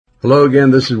Hello again,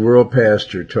 this is World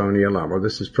Pastor Tony Alamo.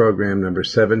 This is program number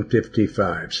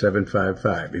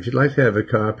 755. If you'd like to have a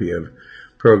copy of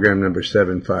program number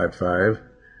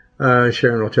 755,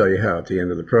 Sharon will tell you how at the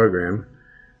end of the program.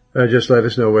 Just let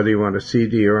us know whether you want a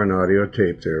CD or an audio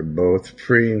tape. They're both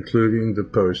free, including the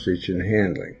postage and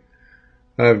handling.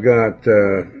 I've got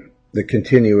the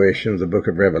continuation of the book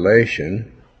of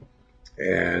Revelation,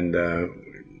 and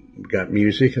got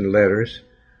music and letters.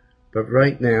 But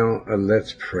right now,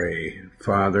 let's pray.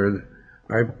 Father,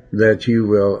 that you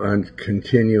will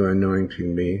continue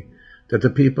anointing me, that the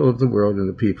people of the world and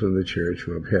the people in the church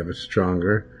will have a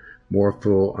stronger, more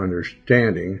full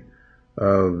understanding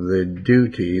of the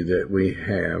duty that we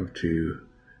have to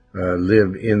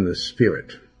live in the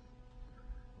Spirit.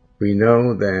 We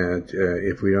know that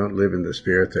if we don't live in the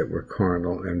Spirit, that we're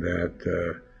carnal and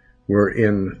that we're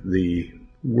in the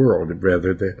world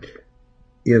rather than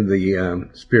in the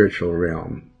spiritual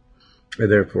realm,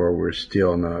 and therefore we're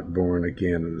still not born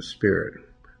again in the Spirit.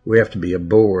 We have to be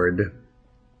aboard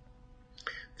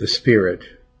the Spirit,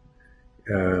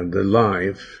 the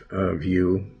life of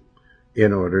you,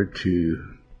 in order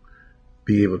to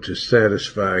be able to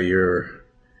satisfy your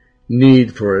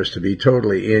need for us to be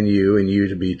totally in you and you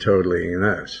to be totally in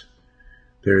us.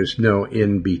 There's no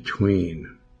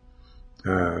in-between.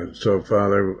 So,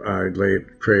 Father, I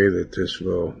pray that this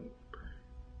will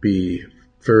be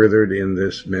furthered in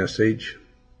this message,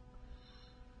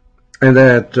 and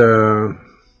that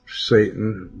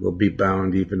Satan will be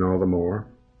bound even all the more,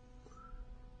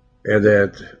 and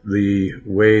that the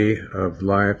way of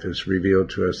life is revealed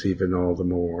to us even all the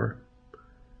more,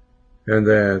 and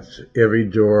that every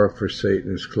door for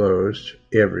Satan is closed,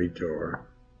 every door.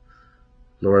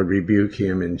 Lord, rebuke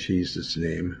him in Jesus'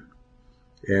 name,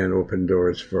 and open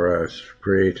doors for us,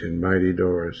 great and mighty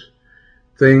doors,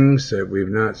 things that we've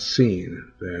not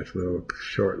seen that will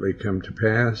shortly come to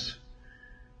pass.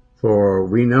 For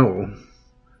we know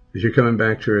that you're coming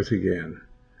back to earth again,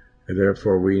 and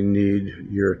therefore we need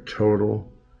your total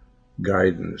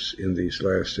guidance in these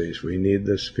last days. We need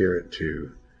the Spirit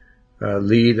to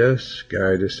lead us,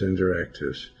 guide us, and direct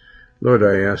us. Lord,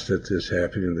 I ask that this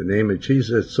happen in the name of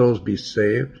Jesus, that souls be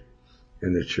saved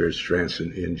and the church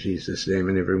strengthened in Jesus' name.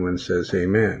 And everyone says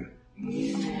amen.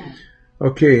 Amen.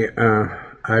 Okay,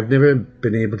 I've never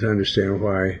been able to understand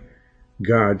why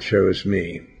God chose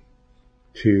me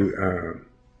to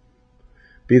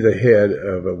be the head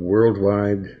of a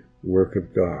worldwide work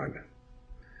of God.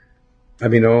 I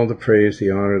mean, all the praise, the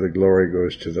honor, the glory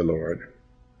goes to the Lord.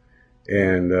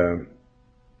 And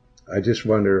I just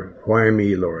wonder, why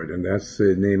me, Lord? And that's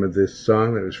the name of this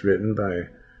song that was written by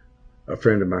a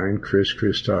friend of mine, Chris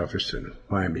Christopherson.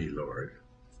 Why me, Lord?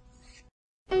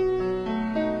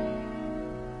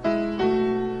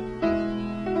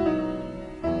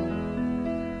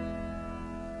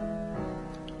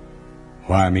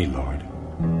 Why me, Lord?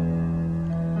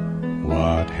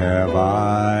 What have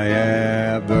I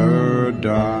ever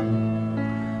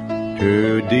done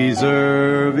to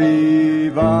deserve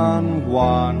even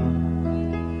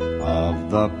one of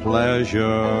the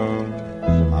pleasures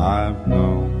I've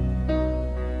known?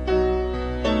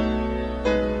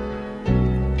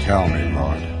 Tell me,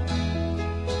 Lord,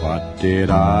 what did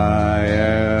I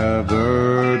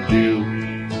ever do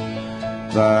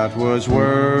that was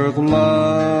worth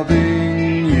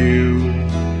loving you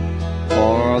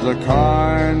for the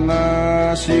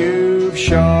kindness you've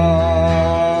shown?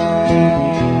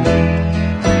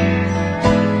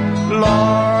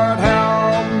 Lord,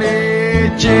 help me,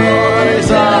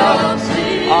 Jesus,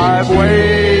 I've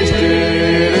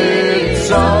wasted it,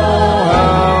 so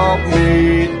help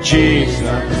me, Jesus,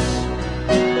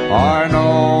 I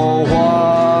know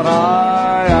what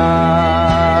I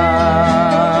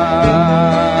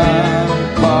am,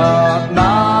 but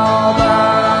now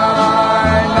that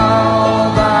I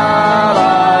know that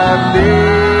I've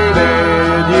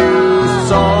needed you,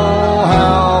 so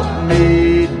help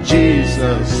me,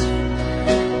 Jesus,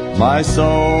 my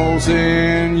soul's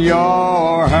in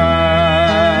your hand.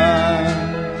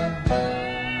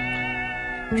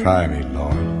 Try me,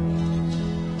 Lord,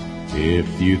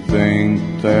 if you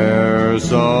think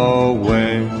there's a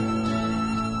way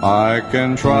I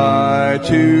can try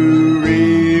to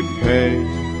repay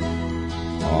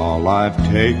all I've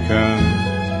taken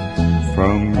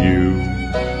from you.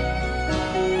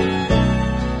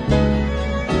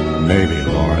 Maybe,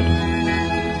 Lord,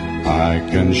 I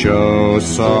can show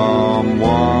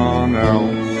someone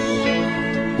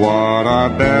else what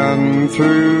I've been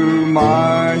through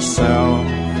myself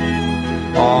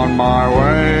on my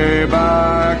way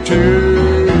back to you.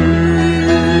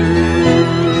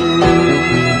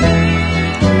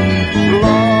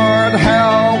 Lord,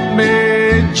 help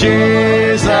me,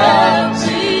 Jesus,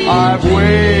 I've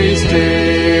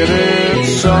wasted it,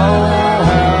 so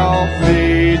help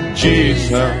me,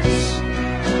 Jesus.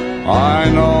 I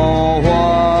know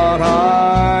what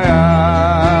I am,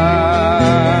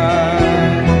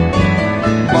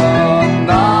 but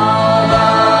now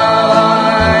that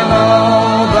I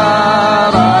know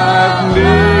that I've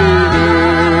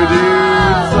needed you,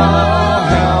 so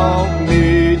help me,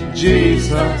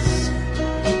 Jesus.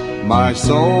 My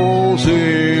soul's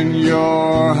in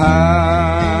your hand,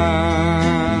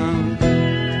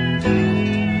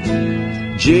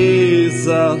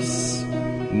 Jesus.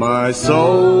 My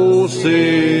soul's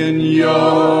in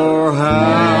your hand.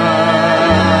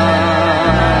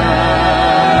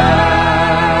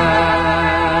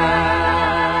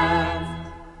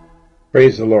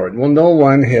 Praise the Lord. Well, no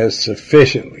one has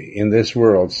sufficiently in this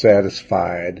world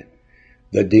satisfied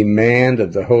the demand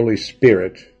of the Holy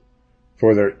Spirit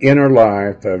for their inner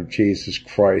life of Jesus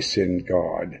Christ in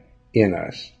God in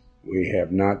us. We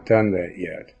have not done that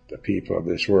yet, the people of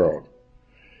this world.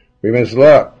 We must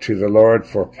look to the Lord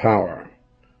for power,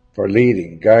 for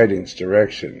leading, guidance,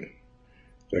 direction.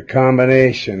 The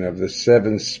combination of the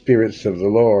seven spirits of the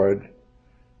Lord,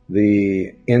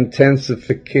 the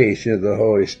intensification of the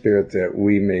Holy Spirit, that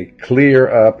we may clear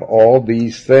up all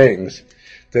these things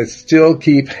that still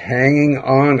keep hanging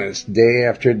on us day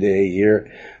after day,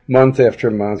 year, month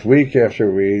after month, week after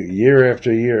week, year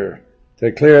after year.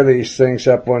 To clear these things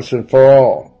up once and for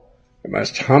all, we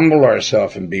must humble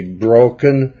ourselves and be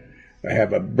broken. I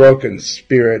have a broken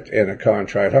spirit and a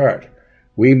contrite heart.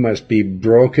 We must be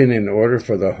broken in order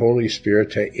for the Holy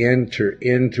Spirit to enter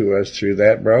into us through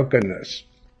that brokenness.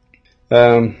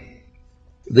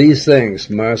 These things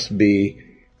must be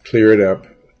cleared up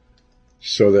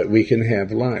so that we can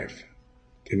have life.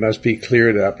 They must be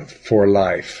cleared up for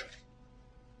life,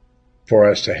 for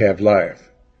us to have life,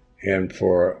 and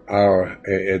for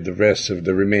the rest of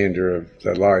the remainder of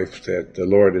the life that the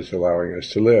Lord is allowing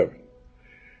us to live.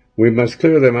 We must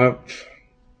clear them up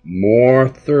more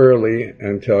thoroughly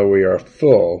until we are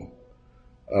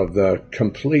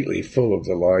completely full of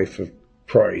the life of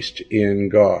Christ in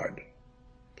God.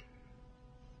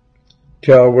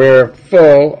 Till we're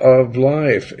full of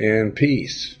life and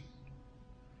peace.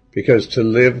 Because to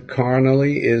live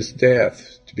carnally is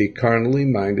death. To be carnally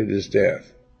minded is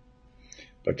death.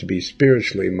 But to be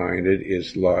spiritually minded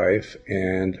is life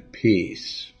and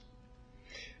peace.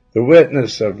 The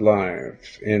witness of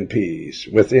life and peace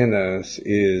within us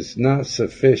is not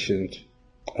sufficient,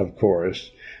 of course,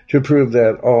 to prove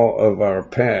that all of our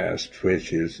past,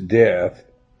 which is death,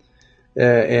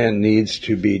 and needs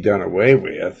to be done away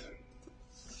with,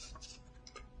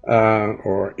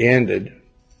 or ended,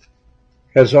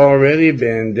 has already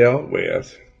been dealt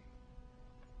with.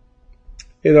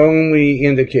 It only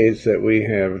indicates that we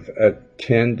have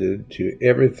attended to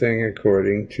everything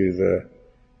according to the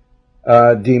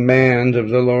demand of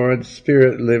the Lord's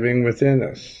Spirit living within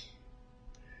us.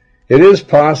 It is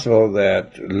possible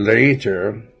that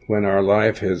later, when our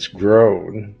life has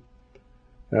grown,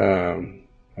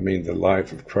 the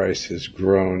life of Christ has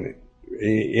grown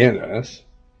in us,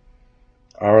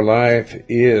 our life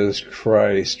is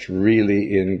Christ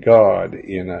really in God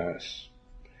in us,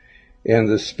 and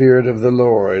the Spirit of the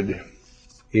Lord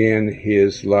in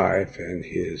His life and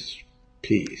His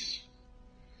peace.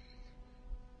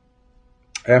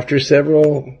 After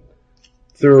several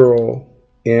thorough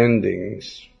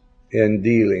endings and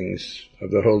dealings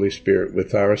of the Holy Spirit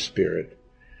with our spirit,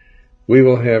 we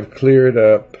will have cleared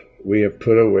up, we have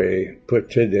put away,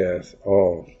 put to death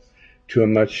all, to a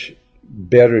much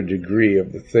better degree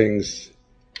of the things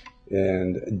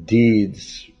and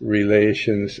deeds,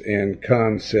 relations, and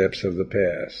concepts of the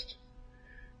past,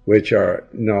 which are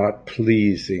not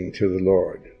pleasing to the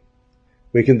Lord.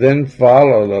 We can then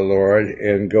follow the Lord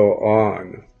and go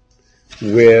on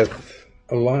with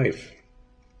a life.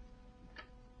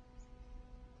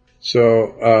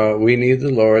 So we need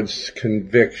the Lord's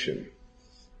conviction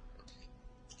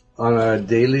on a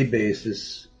daily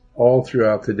basis all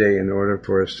throughout the day in order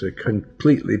for us to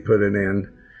completely put an end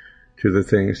to the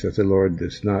things that the Lord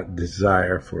does not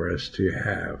desire for us to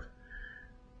have.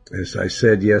 As I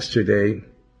said yesterday,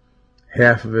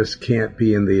 half of us can't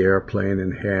be in the airplane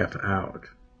and half out.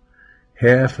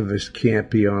 Half of us can't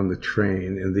be on the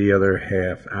train and the other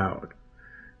half out.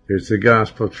 There's the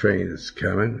gospel train that's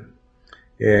coming.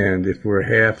 And if we're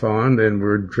half on, then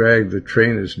the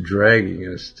train is dragging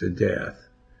us to death.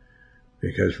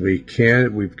 Because we've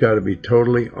got to be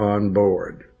totally on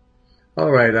board.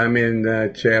 All right, I'm in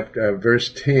verse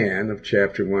 10 of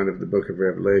chapter 1 of the book of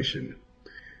Revelation.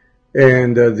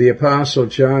 And the Apostle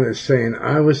John is saying,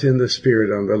 I was in the Spirit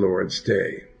on the Lord's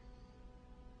day.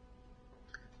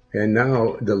 And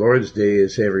now the Lord's day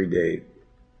is every day,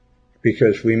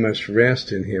 because we must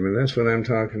rest in Him. And that's what I'm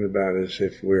talking about, is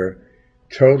if we're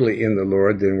totally in the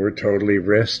Lord, then we're totally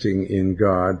resting in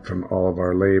God from all of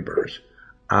our labors,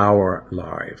 our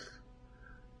life,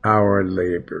 our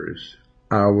labors,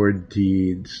 our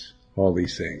deeds, all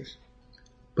these things.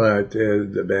 But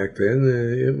back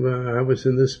then, I was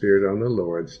in the Spirit on the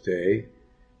Lord's day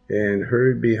and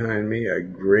heard behind me a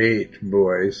great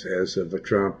voice as of a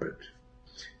trumpet.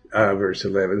 Verse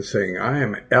 11 saying, I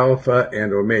am Alpha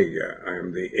and Omega. I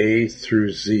am the A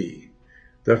through Z,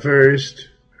 the first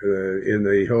in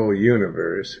the whole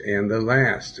universe and the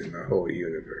last in the whole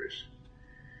universe.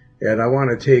 And I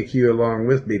want to take you along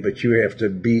with me, but you have to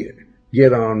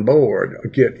get on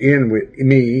board, get in with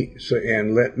me,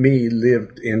 and let me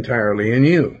live entirely in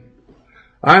you.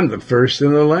 I'm the first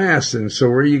and the last, and so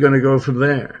where are you going to go from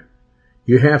there?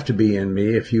 You have to be in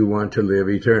me if you want to live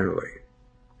eternally,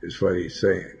 is what he's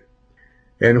saying.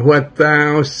 And what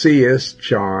thou seest,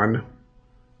 John,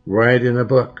 write in a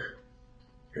book.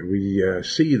 And we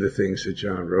see the things that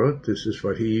John wrote. This is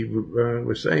what he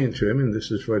was saying to him, and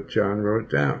this is what John wrote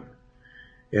down.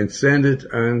 And send it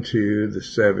unto the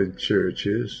 7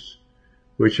 churches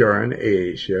which are in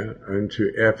Asia,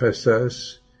 unto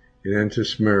Ephesus, and unto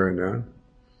Smyrna,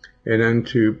 and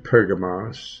unto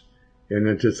Pergamos, and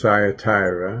unto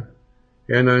Thyatira,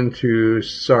 and unto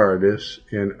Sardis,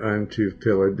 and unto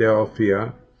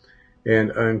Philadelphia,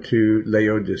 and unto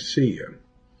Laodicea.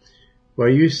 Well,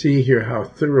 you see here how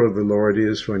thorough the Lord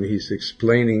is when he's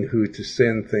explaining who to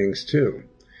send things to.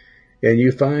 And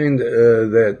you find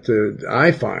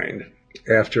I find,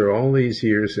 after all these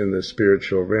years in the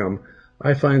spiritual realm,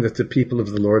 I find that the people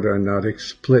of the Lord are not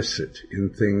explicit in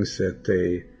things that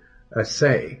they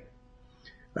say.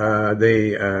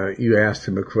 You ask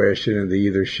them a question and they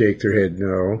either shake their head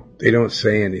no, they don't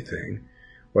say anything,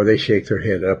 or they shake their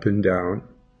head up and down,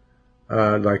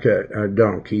 like a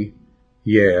donkey,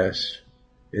 yes,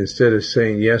 instead of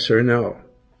saying yes or no.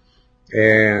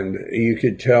 And you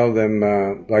could tell them,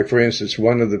 like for instance,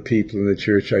 one of the people in the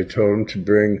church, I told him to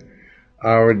bring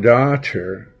our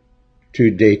daughter to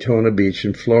Daytona Beach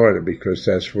in Florida, because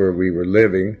that's where we were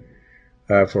living,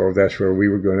 that's where we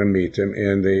were going to meet them.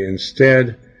 And they,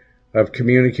 instead of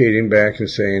communicating back and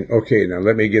saying, okay, now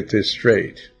let me get this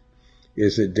straight.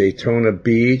 Is it Daytona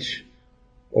Beach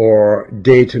or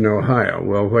Dayton, Ohio?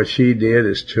 Well, what she did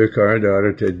is took our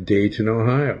daughter to Dayton,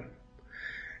 Ohio.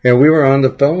 And we were on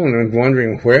the phone and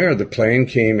wondering where the plane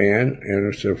came in.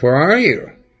 And I said, where are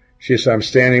you? She said, I'm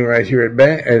standing right here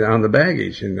on the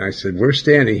baggage. And I said, we're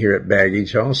standing here at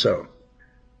baggage also.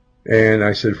 And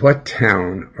I said, what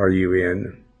town are you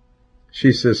in?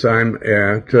 She says, I'm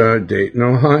at Dayton,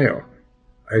 Ohio.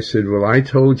 I said, well, I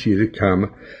told you to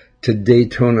come to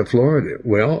Daytona, Florida.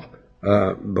 Well,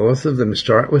 both of them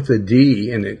start with a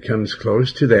D, and it comes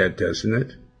close to that, doesn't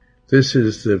it? This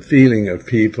is the feeling of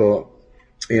people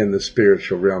in the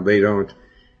spiritual realm. They don't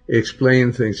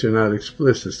explain things. They're not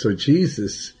explicit. So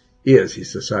Jesus is. He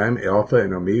says, I am Alpha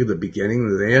and Omega, the beginning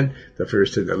and the end, the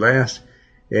first and the last.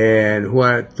 And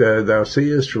what thou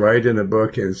seest, write in a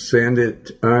book and send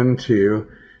it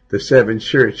unto the 7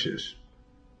 churches.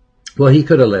 Well, he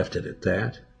could have left it at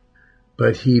that.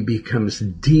 But he becomes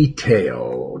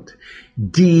detailed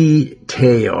in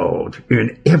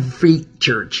every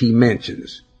church he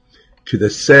mentions. To the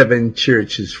 7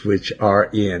 churches which are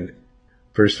in,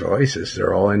 first of all, he says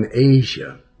they're all in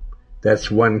Asia. That's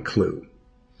one clue.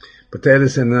 But that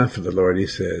is enough for the Lord, he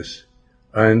says,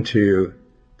 unto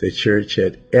the church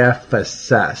at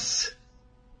Ephesus.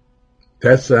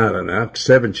 That's not enough.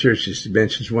 7 churches, he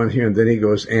mentions one here, and then he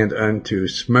goes, and unto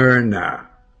Smyrna.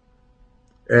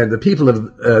 And the people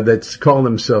that call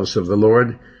themselves of the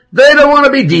Lord, they don't want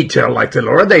to be detailed like the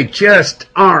Lord. They just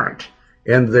aren't.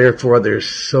 And therefore, there's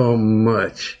so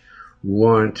much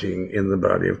wanting in the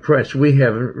body of Christ. We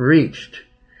haven't reached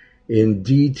in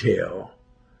detail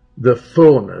the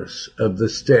fullness of the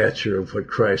stature of what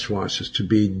Christ wants us to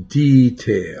be,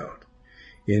 detailed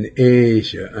in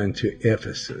Asia unto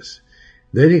Ephesus.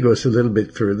 Then he goes a little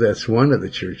bit further. That's one of the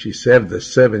churches. He said the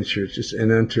 7 churches,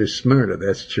 and unto Smyrna.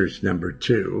 That's church number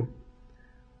 2.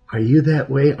 Are you that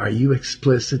way? Are you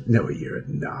explicit? No, you're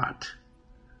not.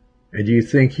 And you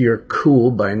think you're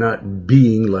cool by not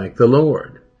being like the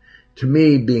Lord. To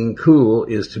me, being cool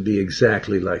is to be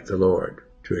exactly like the Lord,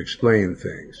 to explain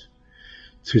things.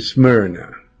 To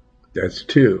Smyrna, that's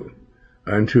 2.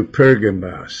 Unto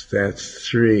Pergamos, that's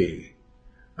 3.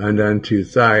 And unto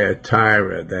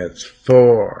Thyatira, that's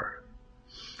 4.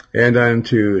 And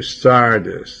unto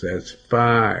Sardis, that's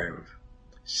 5.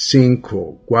 5.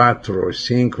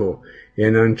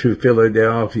 And unto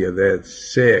Philadelphia,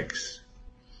 that's 6.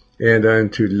 and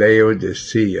unto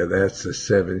Laodicea, that's the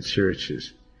 7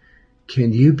 churches.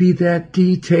 Can you be that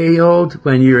detailed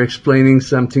when you're explaining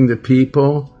something to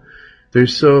people?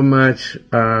 There's so much,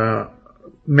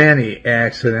 many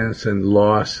accidents and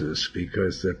losses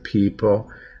because the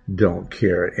people don't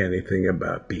care anything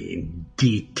about being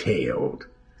detailed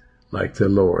like the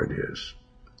Lord is.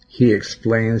 He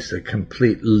explains the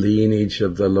complete lineage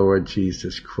of the Lord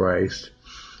Jesus Christ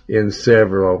in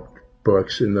several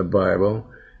books in the Bible,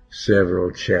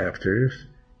 several chapters.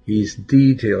 He's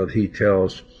detailed. He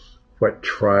tells what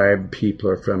tribe people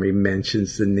are from. He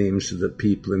mentions the names of the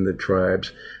people in the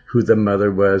tribes, who the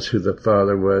mother was, who the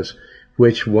father was,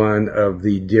 which one of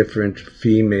the different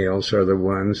females are the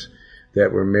ones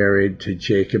that were married to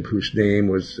Jacob, whose name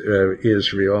was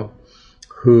Israel,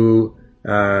 who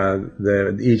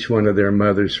each one of their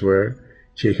mothers were.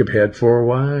 Jacob had 4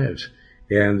 wives,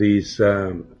 and these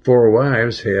 4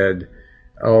 wives had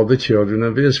all the children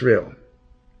of Israel,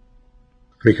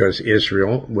 because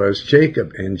Israel was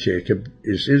Jacob, and Jacob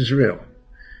is Israel.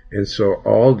 And so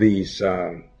all these,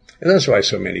 and that's why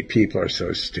so many people are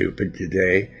so stupid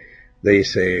today. They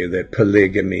say that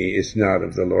polygamy is not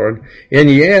of the Lord. And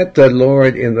yet the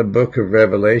Lord in the book of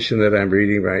Revelation that I'm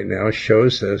reading right now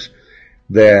shows us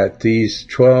that these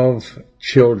 12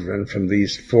 children from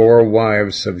these 4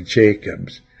 wives of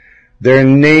Jacob's, their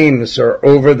names are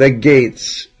over the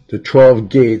gates, the 12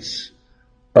 gates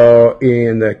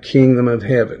in the kingdom of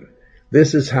heaven.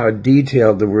 This is how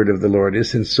detailed the word of the Lord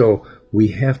is. And so we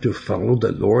have to follow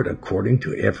the Lord according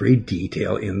to every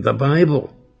detail in the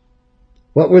Bible.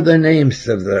 What were the names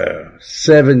of the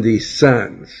 70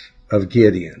 sons of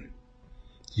Gideon?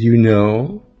 You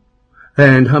know?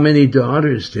 And how many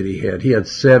daughters did he have? He had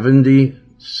 70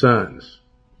 sons.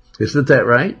 Isn't that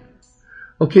right?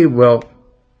 Okay, well,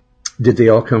 did they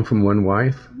all come from one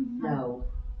wife? No.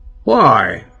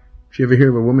 Why? Did you ever hear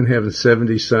of a woman having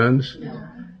 70 sons? No.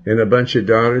 And a bunch of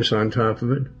daughters on top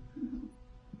of it?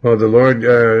 Well, the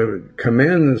Lord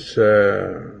commends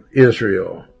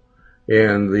Israel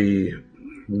and the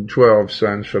 12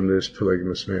 sons from this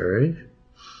polygamous marriage.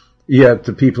 Yet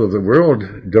the people of the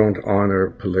world don't honor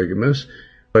polygamists,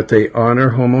 but they honor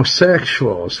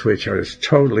homosexuals, which are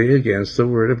totally against the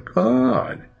Word of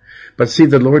God. But see,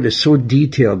 the Lord is so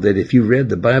detailed that if you read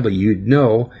the Bible, you'd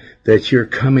know that you're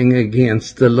coming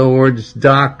against the Lord's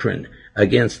doctrine,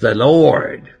 against the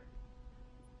Lord.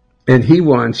 And He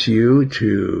wants you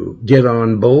to get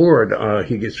on board.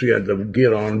 He gets you to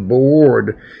get on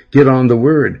board, get on the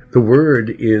Word. The Word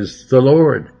is the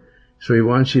Lord. So He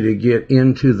wants you to get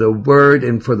into the Word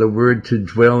and for the Word to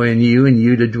dwell in you and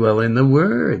you to dwell in the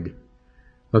Word.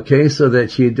 Okay, so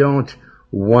that you don't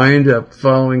wind up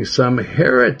following some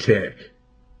heretic.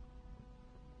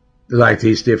 Like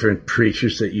these different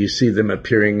preachers that you see them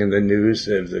appearing in the news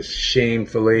of this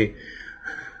shamefully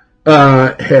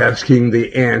asking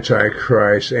the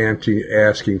Antichrist,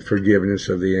 asking forgiveness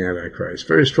of the Antichrist.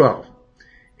 Verse 12.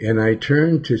 And I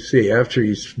turned to see, after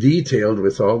he's detailed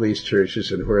with all these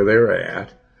churches and where they're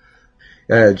at,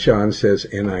 John says,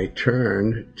 and I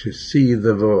turned to see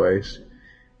the voice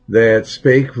that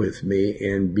spake with me,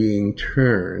 and being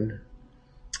turned,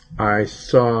 I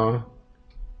saw,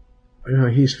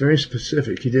 he's very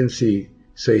specific. He didn't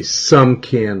say some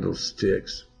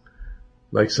candlesticks.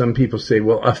 Like some people say,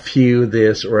 well, a few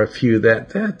this or a few that.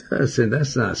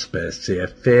 That's not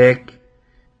specific.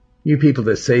 You people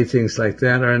that say things like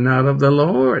that are not of the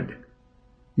Lord.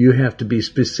 You have to be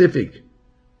specific.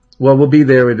 Well, we'll be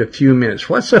there in a few minutes.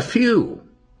 What's a few?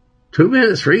 2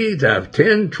 minutes, 3,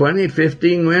 10, 20,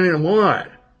 15 minutes, what?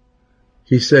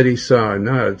 He said he saw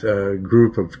not a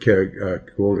group of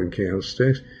golden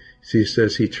candlesticks. He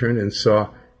says he turned and saw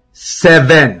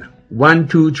 7. 1,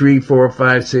 2, 3, 4,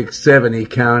 5, 6, 7. He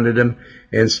counted them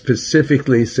and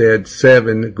specifically said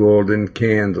 7 golden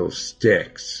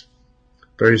candlesticks.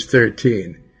 Verse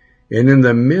 13. And in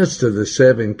the midst of the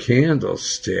 7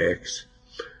 candlesticks,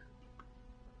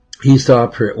 he saw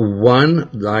one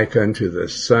like unto the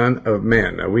Son of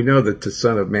Man. Now we know that the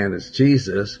Son of Man is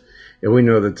Jesus, and we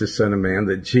know that the Son of Man,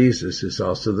 that Jesus is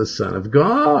also the Son of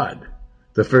God,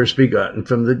 the first begotten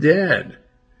from the dead.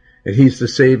 And He's the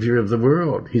Savior of the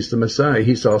world. He's the Messiah.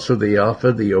 He's also the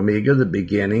Alpha, the Omega, the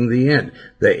beginning, the end,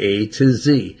 the A to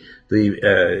Z.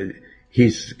 He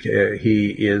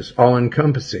is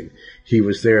all-encompassing. He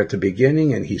was there at the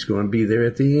beginning, and He's going to be there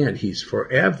at the end. He's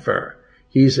forever.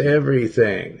 He's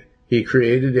everything. He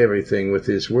created everything with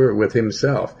His Word, with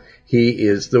Himself. He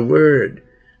is the Word.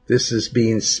 This is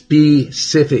being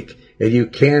specific, and you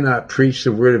cannot preach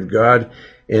the Word of God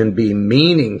and be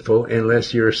meaningful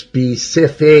unless you're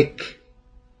specific.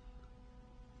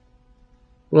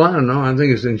 Well, I don't know. I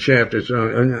think it's in chapters.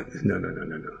 No.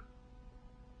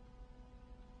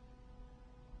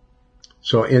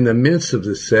 So in the midst of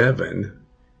the 7,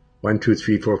 1, 2,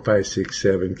 3, 4, 5, 6,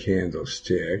 7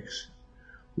 candlesticks,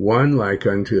 one like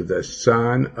unto the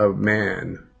Son of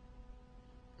Man,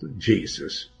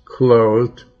 Jesus,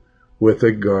 clothed with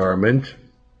a garment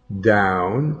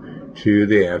down to,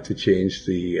 they have to change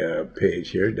the page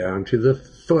here, down to the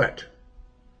foot,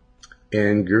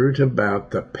 and girt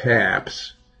about the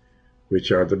paps,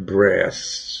 which are the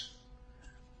breasts,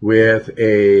 with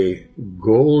a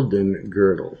golden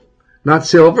girdle. Not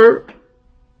silver,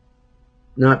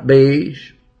 not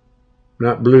beige,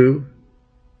 not blue,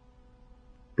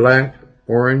 black,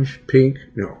 orange, pink,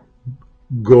 no.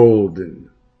 Golden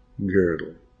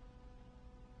girdle.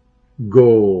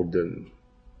 Golden.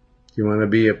 You want to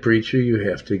be a preacher, you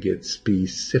have to get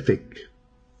specific.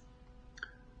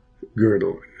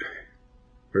 Girdle.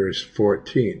 Verse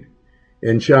 14.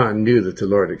 And John knew that the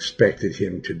Lord expected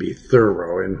him to be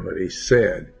thorough in what he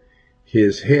said.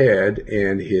 His head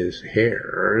and his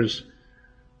hairs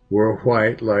were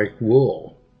white like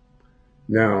wool.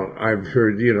 Now, I've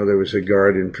heard, there was a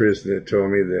guard in prison that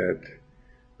told me that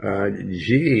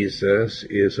Jesus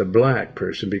is a black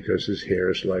person because his hair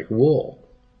is like wool.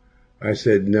 I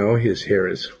said, no, his hair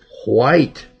is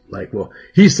white like wool.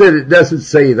 He said it doesn't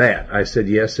say that. I said,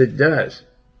 yes, it does.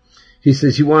 He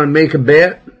says, you want to make a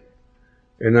bet?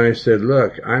 And I said,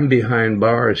 look, I'm behind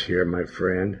bars here, my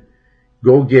friend.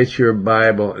 Go get your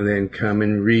Bible and then come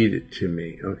and read it to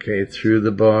me, okay, through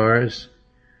the bars.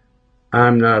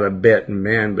 I'm not a betting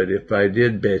man, but if I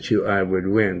did bet you, I would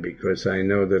win because I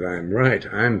know that I'm right.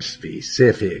 I'm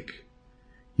specific.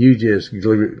 You just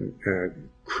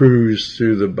cruise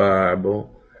through the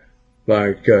Bible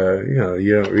like,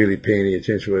 you don't really pay any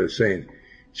attention to what it's saying.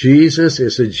 Jesus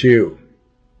is a Jew.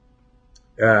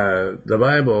 The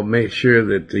Bible makes sure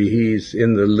that he's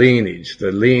in the lineage.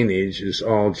 The lineage is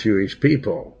all Jewish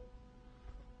people.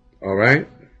 All right?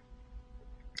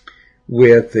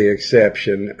 With the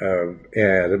exception of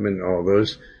Adam and all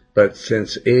those. But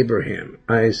since Abraham,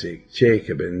 Isaac,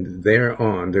 Jacob, and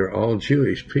thereon, they're all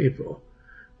Jewish people.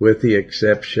 With the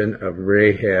exception of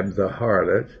Rahab the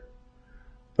harlot.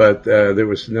 But it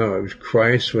was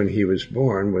Christ when he was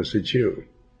born was a Jew.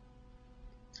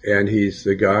 And he's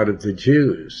the God of the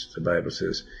Jews, the Bible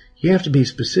says. You have to be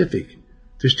specific.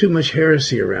 There's too much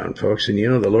heresy around, folks, and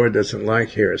the Lord doesn't like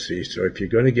heresy. So if you're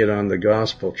going to get on the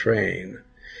gospel train,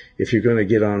 if you're going to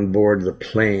get on board the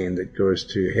plane that goes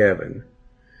to heaven,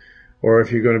 or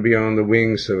if you're going to be on the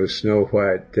wings of a snow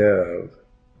white dove,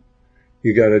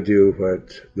 you got to do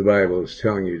what the Bible is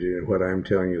telling you to do, and what I'm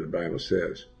telling you the Bible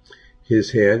says.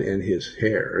 His head and his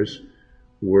hairs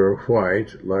were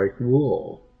white like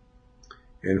wool,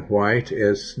 and white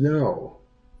as snow.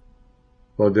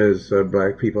 Well, does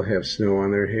black people have snow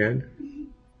on their head?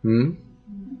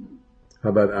 How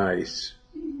about ice?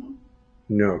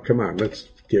 No, come on, let's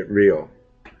get real.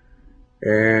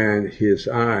 And his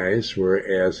eyes were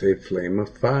as a flame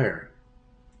of fire.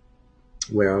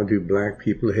 Well, do black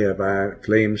people have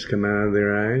flames come out of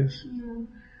their eyes?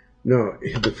 No,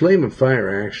 the flame of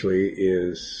fire actually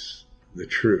is the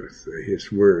truth,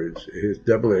 his words, his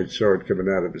double-edged sword coming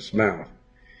out of his mouth.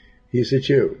 He's a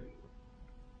Jew.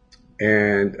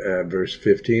 And verse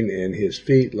 15, and his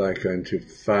feet like unto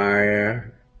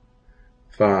fire,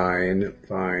 fine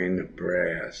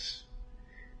brass,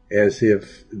 as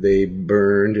if they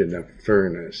burned in a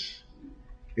furnace,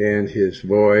 and his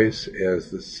voice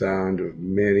as the sound of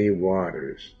many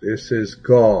waters. This is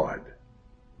God.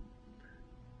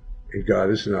 And God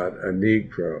is not a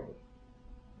Negro.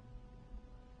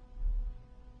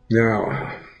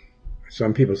 Now,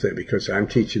 some people say because I'm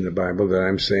teaching the Bible that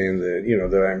I'm saying that,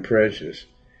 that I'm prejudiced.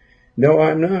 No,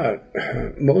 I'm not.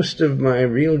 Most of my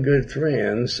real good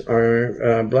friends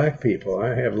are black people.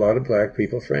 I have a lot of black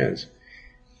people friends.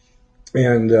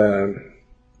 And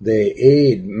they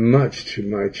aid much to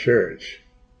my church.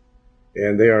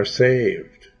 And they are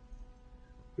saved.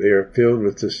 They are filled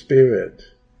with the Spirit.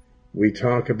 We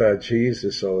talk about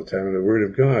Jesus all the time and the Word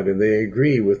of God, and they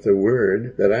agree with the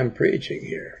Word that I'm preaching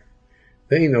here.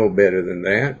 They know better than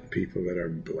that, people that are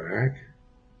black.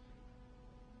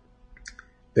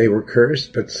 They were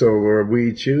cursed, but so were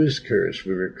we Jews cursed.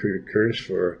 We were cursed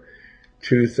for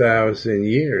 2,000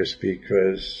 years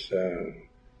because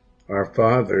our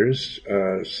fathers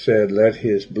said, let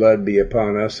his blood be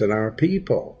upon us and our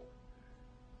people.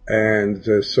 And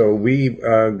so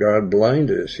God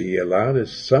blinded us. He allowed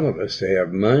some of us to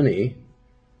have money,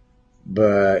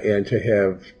 and to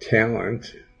have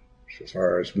talent, as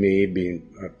far as me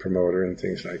being a promoter and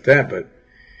things like that, but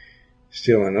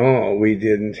still in all, we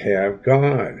didn't have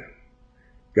God.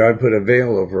 God put a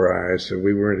veil over our eyes so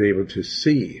we weren't able to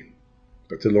see.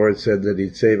 But the Lord said that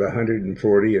he'd save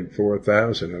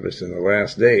 144,000 of us in the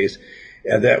last days,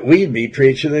 and that we'd be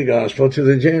preaching the gospel to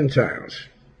the Gentiles.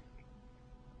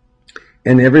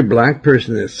 And every black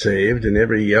person that's saved, and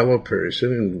every yellow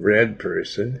person, and red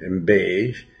person, and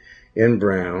beige, and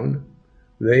brown,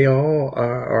 they all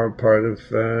are part of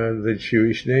the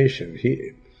Jewish nation.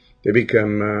 They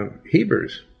become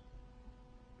Hebrews.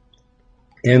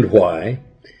 And why?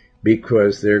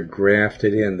 Because they're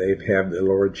grafted in. They have the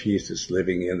Lord Jesus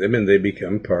living in them, and they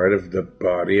become part of the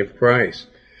body of Christ.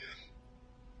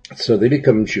 So they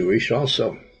become Jewish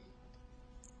also.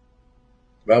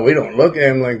 Well, we don't look at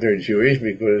them like they're Jewish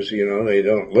because, they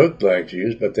don't look like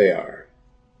Jews, but they are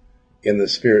in the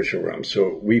spiritual realm.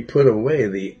 So we put away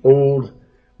the old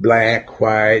black,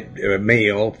 white,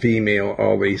 male, female,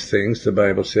 all these things, the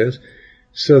Bible says,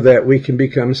 so that we can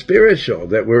become spiritual,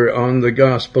 that we're on the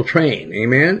gospel train.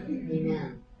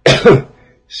 Amen? Amen.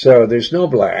 So there's no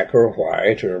black or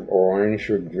white or orange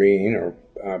or green or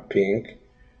pink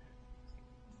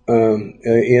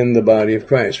in the body of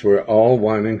Christ. We're all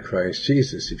one in Christ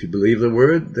Jesus. If you believe the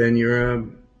word, then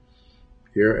you're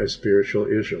a spiritual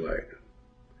Israelite.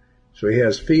 So he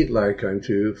has feet like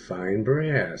unto fine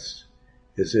brass,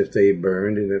 as if they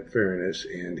burned in a furnace,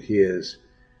 and his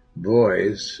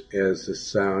voice as the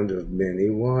sound of many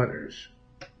waters.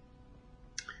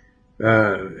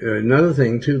 Another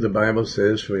thing, too, the Bible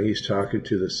says when he's talking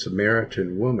to the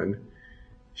Samaritan woman,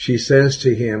 she says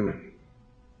to him,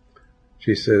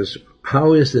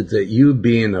 how is it that you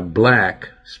being a black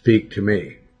speak to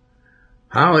me?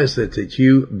 How is it that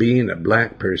you being a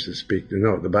black person speak to me?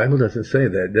 No, the Bible doesn't say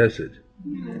that, does it?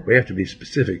 No. We have to be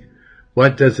specific.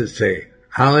 What does it say?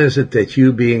 How is it that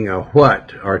you being a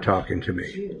what are talking to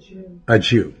me? A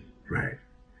Jew, right.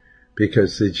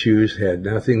 Because the Jews had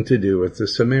nothing to do with the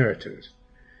Samaritans.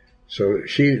 So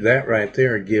that right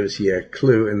there gives you a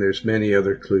clue, and there's many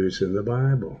other clues in the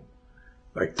Bible,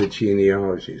 like the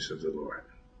genealogies of the Lord.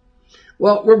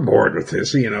 Well, we're bored with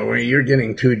this, you're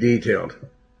getting too detailed.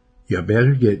 You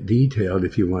better get detailed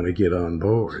if you want to get on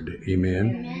board,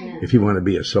 amen? Amen. If you want to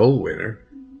be a soul winner.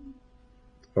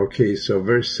 Okay, so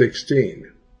verse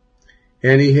 16.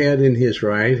 And he had in his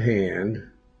right hand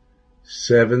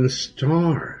 7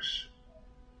 stars.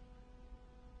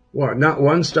 What, not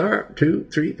 1 star? 2,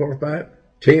 3, 4, 5,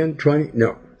 10, 20?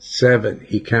 No, 7.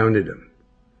 He counted them.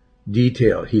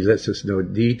 Detail. He lets us know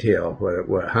detail.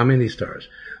 How many stars?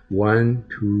 1,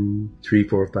 2, 3,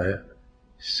 4, 5,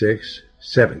 6,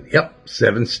 7. Yep,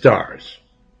 7 stars.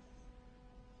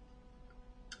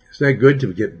 Isn't that good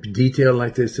to get detail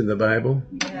like this in the Bible?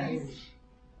 Yes.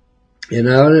 And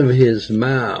out of his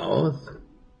mouth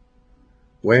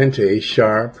went a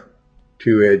sharp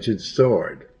 2-edged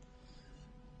sword.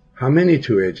 How many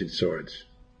 2-edged swords?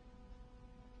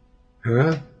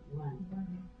 Huh?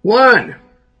 1.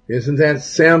 Isn't that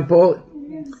simple?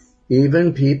 Yes.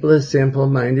 Even people as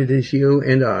simple-minded as you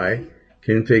and I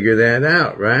can figure that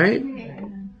out, right?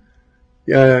 And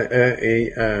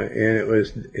it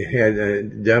had a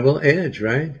double edge,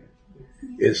 right?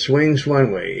 It swings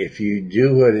one way. If you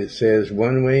do what it says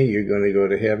one way, you're going to go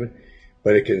to heaven.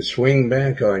 But it can swing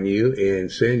back on you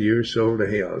and send your soul to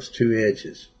hell. It's 2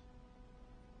 edges.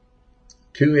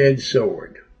 2-edged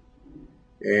sword.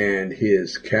 And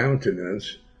his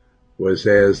countenance was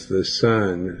as the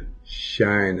sun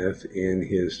shineth in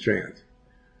his strength.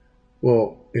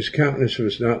 Well, his countenance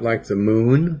was not like the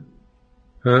moon?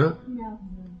 Huh? No.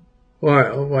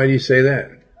 Why do you say that?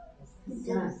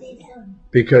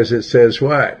 Because it says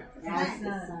what?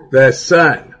 The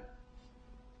sun.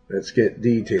 Let's get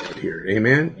detailed here.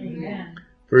 Amen? Amen.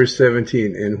 Verse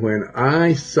 17, and when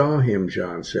I saw him,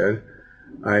 John said,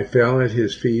 I fell at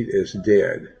his feet as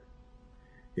dead.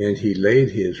 And he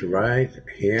laid his right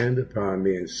hand upon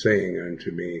me and saying unto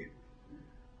me,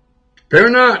 fear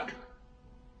not.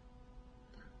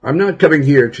 I'm not coming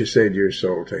here to send your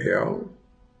soul to hell.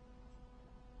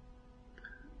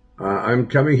 I'm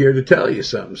coming here to tell you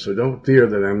something, so don't fear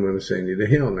that I'm going to send you to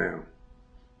hell now.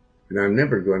 And I'm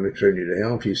never going to send you to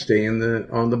hell if you stay on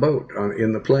the boat,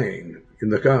 in the plane, in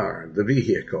the car, the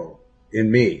vehicle,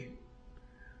 in me.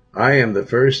 I am the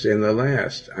first and the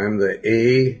last. I'm the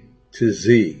A to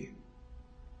Z.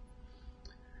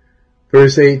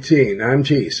 Verse 18, I'm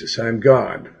Jesus, I'm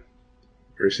God.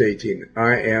 Verse 18,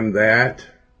 I am that.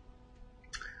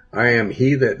 I am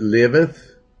he that liveth.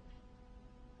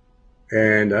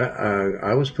 And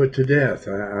I was put to death.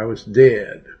 I was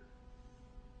dead.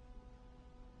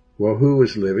 Well, who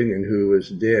was living and who was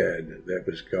dead? That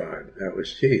was God. That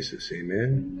was Jesus.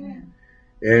 Amen? Amen.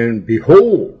 And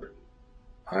behold,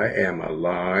 I am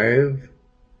alive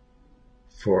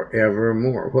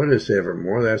forevermore. What is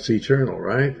evermore? That's eternal,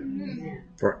 right?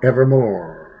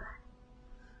 Forevermore.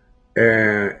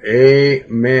 And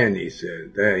amen, he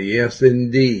said. That, yes,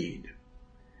 indeed.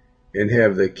 And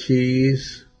have the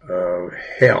keys of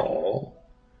hell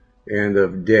and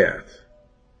of death.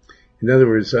 In other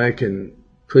words, I can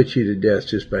put you to death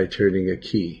just by turning a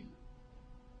key.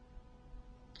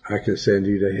 I can send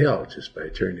you to hell just by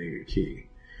turning a key.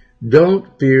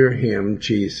 Don't fear him,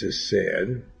 Jesus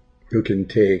said, who can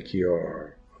take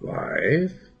your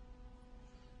life,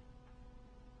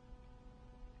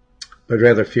 but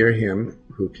rather fear him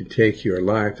who can take your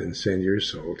life and send your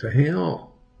soul to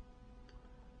hell.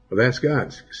 Well, that's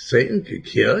God. Satan could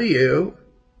kill you.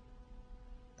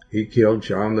 He killed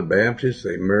John the Baptist.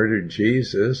 They murdered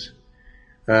Jesus.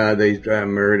 They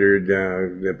murdered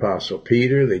the Apostle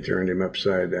Peter. They turned him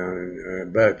upside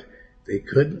down. But they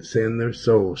couldn't send their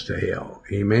souls to hell.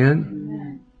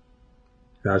 Amen?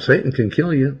 Now, Satan can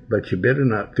kill you, but you better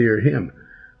not fear him.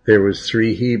 There was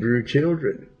 3 Hebrew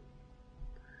children.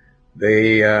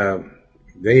 They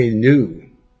knew.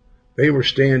 They were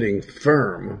standing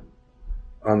firm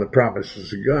on the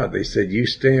promises of God. They said, you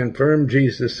stand firm,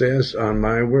 Jesus says, on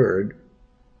my word,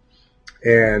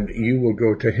 and you will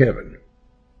go to heaven.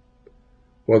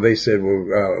 Well, they said,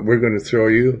 well, we're going to throw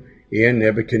you in.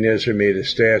 Nebuchadnezzar made a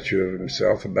statue of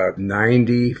himself about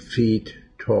 90 feet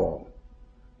tall.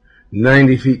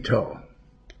 90 feet tall.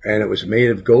 And it was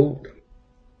made of gold.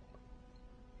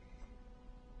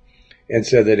 And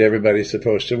said that everybody's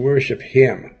supposed to worship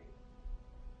him.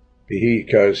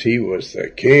 Because he was the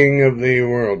king of the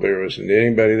world. There wasn't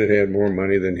anybody that had more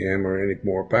money than him or any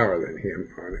more power than him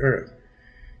on earth.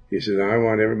 He said, I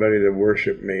want everybody to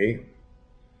worship me.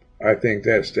 I think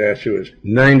that statue is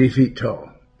 90 feet tall.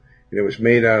 And it was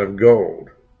made out of gold.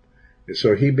 And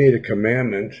so he made a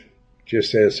commandment,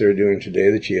 just as they're doing today,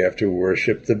 that you have to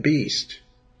worship the beast.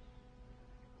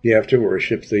 You have to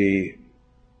worship the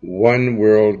one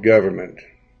world government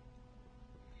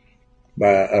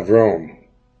of Rome,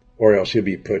 or else you'll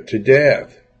be put to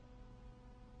death.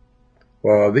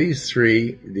 Well, these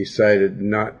 3 decided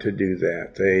not to do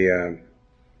that.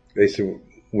 They said,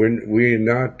 we're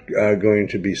not going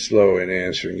to be slow in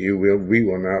answering you. We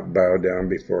will not bow down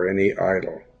before any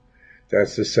idol.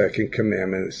 That's the 2nd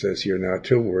commandment. It says you're not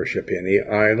to worship any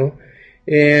idol.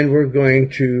 And we're going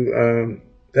to,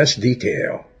 that's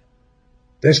detail.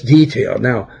 That's detail.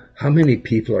 Now, how many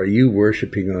people are you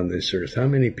worshiping on this earth? How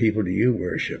many people do you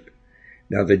worship?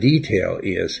 Now, the detail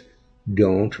is,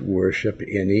 don't worship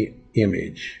any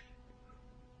image,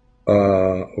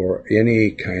 or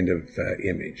any kind of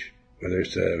image, whether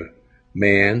it's a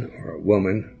man or a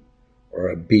woman or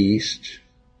a beast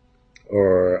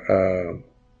or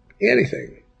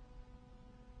anything.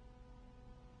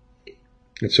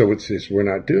 And so it says we're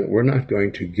not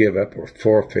going to give up or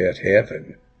forfeit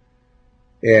heaven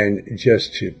and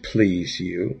just to please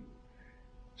you.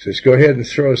 It says, go ahead and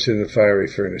throw us in the fiery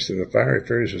furnace. And the fiery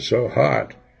furnace was so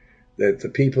hot that the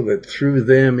people that threw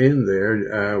them in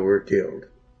there were killed.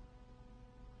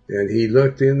 And he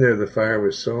looked in there, the fire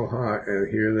was so hot, and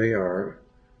here they are,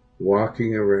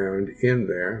 walking around in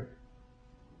there,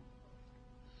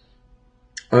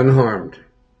 unharmed.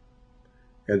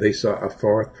 And they saw a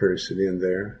 4th person in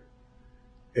there,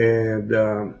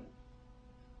 and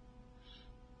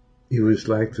he was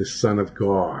like the Son of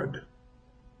God.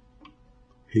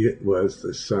 He was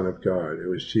the Son of God. It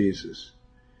was Jesus.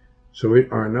 So we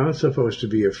are not supposed to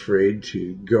be afraid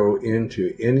to go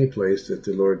into any place that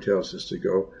the Lord tells us to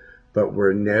go, but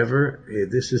we're never,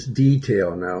 this is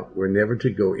detail now, we're never to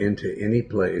go into any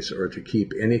place or to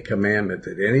keep any commandment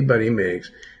that anybody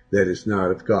makes that is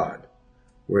not of God.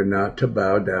 We're not to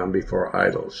bow down before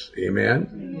idols. Amen?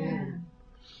 Amen.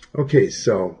 Okay,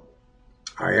 so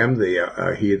I am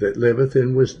the he that liveth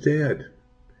and was dead.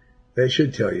 That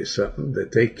should tell you something,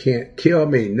 that they can't kill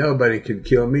me. Nobody can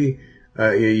kill me.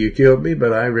 You killed me,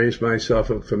 but I raised myself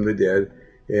up from the dead.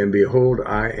 And behold,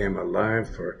 I am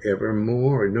alive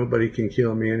forevermore. Nobody can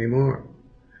kill me anymore.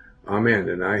 Amen.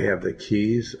 And I have the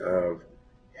keys of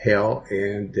hell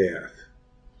and death.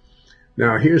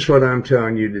 Now, here's what I'm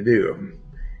telling you to do.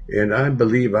 And I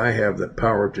believe I have the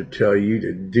power to tell you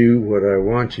to do what I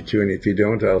want you to. And if you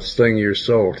don't, I'll sling your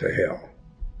soul to hell.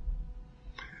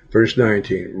 Verse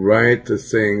 19, write the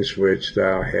things which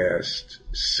thou hast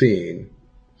seen,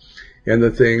 and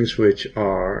the things which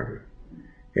are,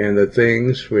 and the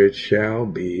things which shall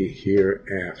be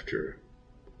hereafter.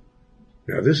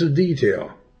 Now, this is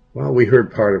detail. Well, we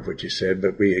heard part of what you said,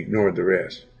 but we ignored the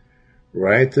rest.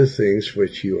 Write the things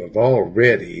which you have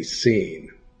already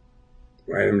seen.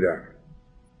 Write them down.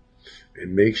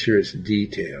 And make sure it's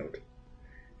detailed.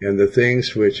 And the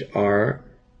things which are,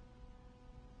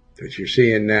 that you're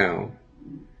seeing now,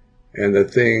 and the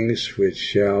things which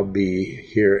shall be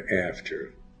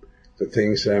hereafter. The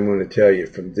things that I'm going to tell you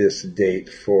from this date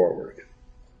forward.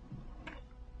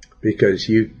 Because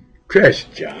you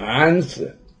Christians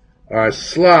are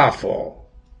slothful.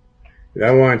 And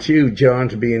I want you, John,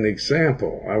 to be an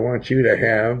example. I want you to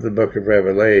have the book of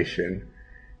Revelation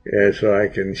so I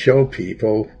can show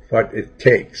people what it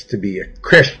takes to be a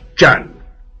Christian.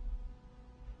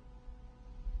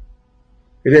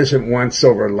 It isn't once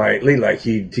over lightly like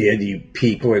you did, you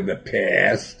people in the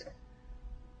past.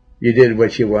 You did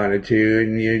what you wanted to,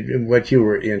 and what you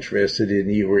were interested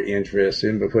in, you were interested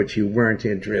in, but what you weren't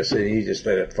interested in, you just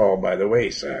let it fall by the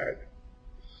wayside.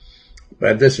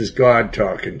 But this is God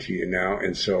talking to you now,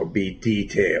 and so be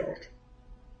detailed.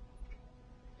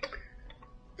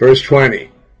 Verse 20,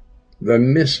 the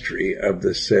mystery of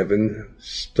the 7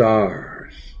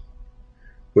 stars,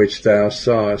 which thou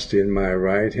sawest in my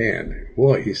right hand.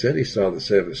 Boy, he said he saw the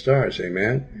 7 stars,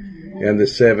 amen? And the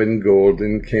 7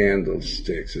 golden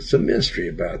candlesticks. It's a mystery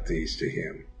about these to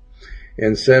him.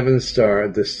 And the 7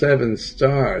 stars,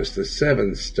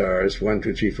 1,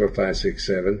 2, 3, 4, 5, 6,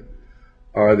 7,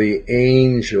 are the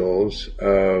angels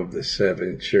of the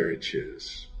 7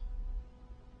 churches.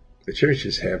 The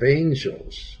churches have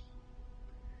angels.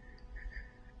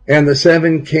 And the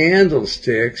 7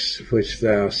 candlesticks, which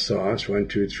thou sawest, 1,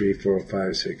 2, 3, 4,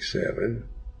 5, 6, 7,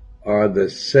 are the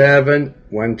 7,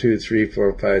 1, 2, 3,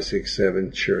 4, 5, 6,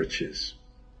 7 churches.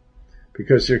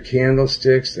 Because they're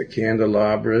candlesticks, the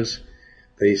candelabras,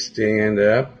 they stand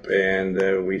up,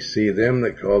 and we see them,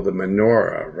 they're called the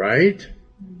menorah, right?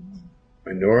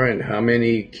 Menorah, and how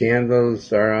many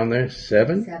candles are on there?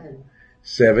 7?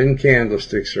 7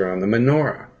 candlesticks are on the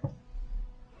menorah.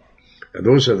 Now,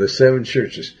 those are the 7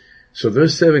 churches. So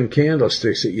those 7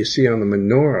 candlesticks that you see on the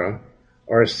menorah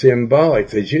are symbolic.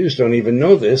 The Jews don't even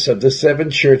know this, of the 7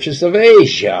 churches of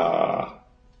Asia.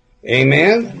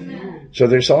 Amen? Amen. So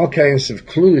there's all kinds of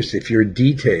clues if you're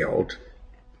detailed.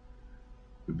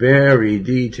 Very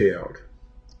detailed.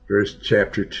 Verse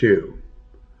chapter 2.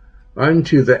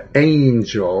 Unto the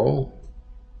angel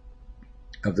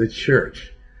of the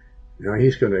church. Now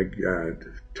he's going to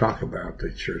talk about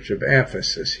the church of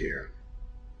Ephesus here.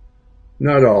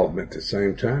 Not all of them at the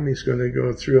same time. He's going to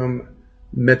go through them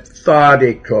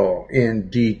methodical in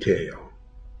detail.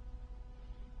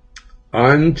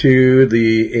 Unto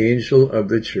the angel of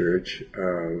the church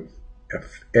of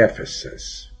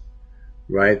Ephesus,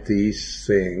 write these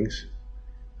things.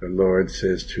 The Lord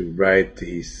says to write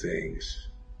these things.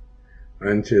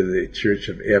 Unto the church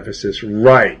of Ephesus,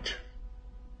 write.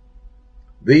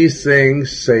 These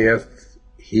things saith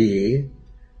he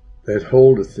that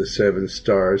holdeth the 7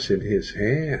 stars in his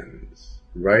hands,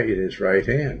 right in his right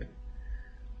hand.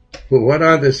 Well, what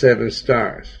are the 7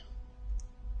 stars?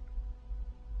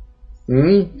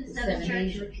 7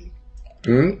 churches. 7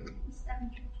 churches.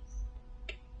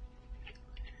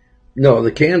 No,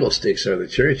 the candlesticks are the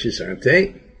churches, aren't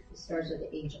they? The stars are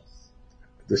the angels.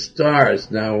 The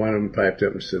stars, now one of them piped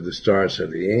up and said the stars are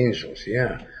the angels,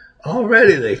 yeah.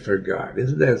 Already they forgot.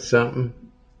 Isn't that something?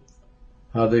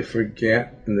 How they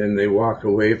forget, and then they walk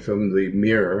away from the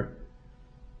mirror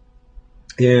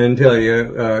and tell you,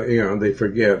 they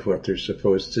forget what they're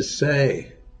supposed to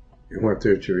say and what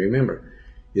they're to remember.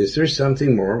 Is there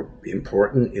something more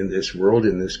important in this world,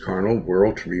 in this carnal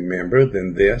world, to remember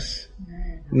than this?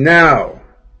 No.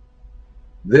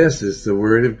 This is the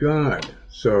Word of God.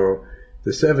 So,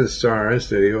 the 7 stars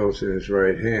that he holds in his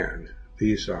right hand,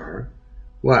 these are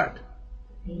what?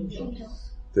 Angels.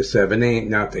 The 7 ain't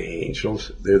not the angels.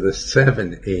 They're the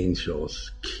 7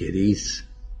 angels, kiddies.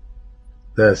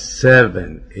 The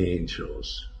 7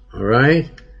 angels. All right?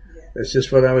 Yeah. That's just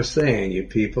what I was saying. You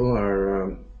people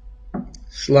are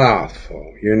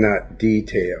slothful. You're not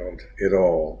detailed at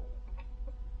all.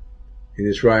 In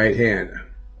his right hand,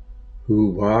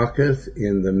 who walketh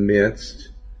in the midst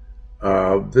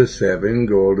of the 7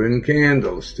 golden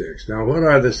candlesticks. Now, what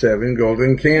are the 7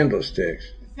 golden candlesticks?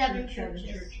 7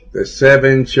 churches. The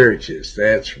 7 churches,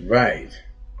 that's right.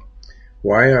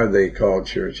 Why are they called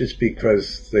churches?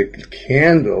 Because the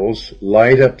candles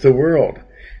light up the world.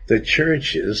 The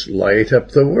churches light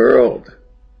up the world.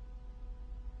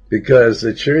 Because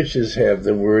the churches have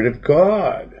the Word of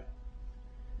God.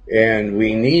 And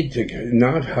we need to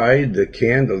not hide the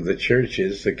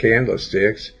churches, the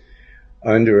candlesticks,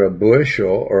 under a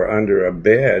bushel or under a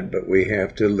bed, but we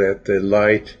have to let the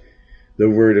light, the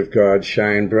Word of God,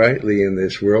 shine brightly in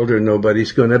this world, or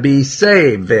nobody's going to be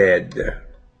saved.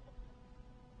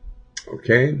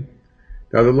 Okay?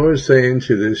 Now the Lord is saying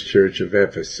to this church of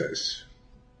Ephesus,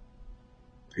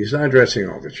 He's not addressing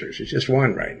all the churches, just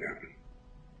one right now.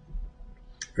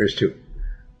 Verse 2.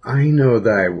 I know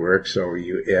thy works, O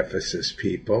you Ephesus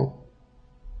people,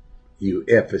 you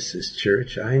Ephesus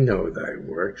church, I know thy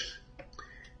works,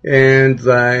 and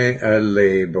thy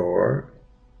labor,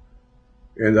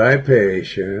 and thy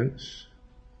patience,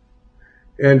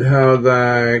 and how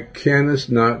thou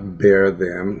canst not bear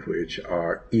them which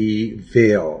are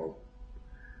evil.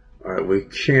 We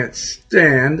can't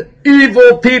stand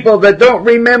evil people that don't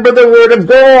remember the word of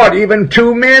God, even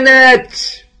 2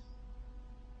 minutes.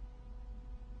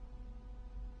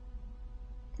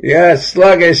 You're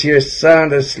sluggish, you're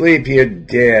sound asleep, you're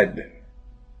dead.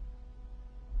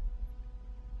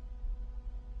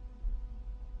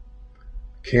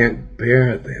 Can't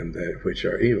bear them that which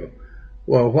are evil.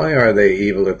 Well, why are they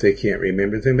evil if they can't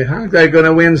remember them? How are they going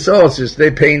to win souls if they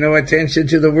pay no attention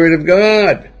to the word of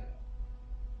God?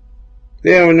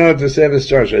 They don't know what the 7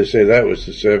 stars. I say that was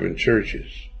the 7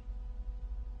 churches.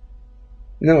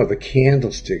 No, the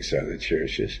candlesticks are the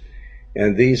churches.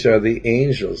 And these are the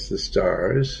angels, the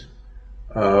stars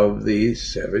of the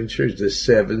 7 churches. The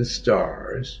 7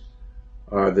 stars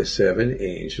are the 7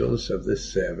 angels of the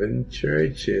 7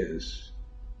 churches.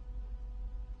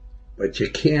 But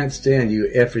you can't stand, you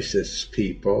Ephesus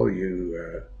people,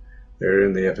 they're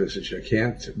in the Ephesus, you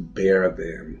can't bear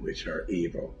them which are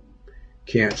evil.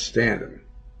 Can't stand them.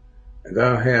 And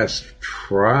thou hast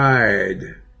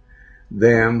tried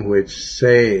them which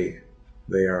say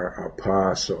they are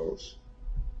apostles,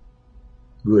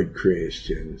 good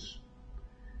Christians,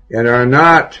 and are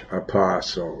not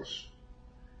apostles,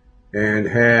 and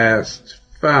hast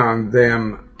found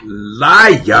them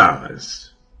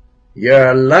liars.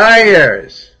 You're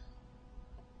liars.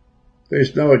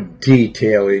 There's no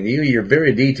detail in you. You're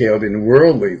very detailed in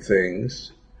worldly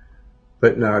things,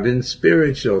 but not in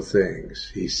spiritual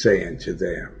things, he's saying to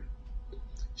them.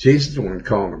 Jesus is the one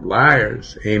calling them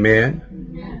liars. Amen?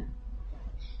 Amen.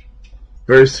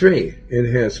 Verse 3,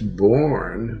 and hast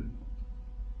borne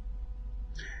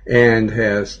and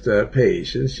hast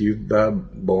patience. You've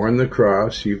borne the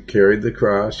cross, you've carried the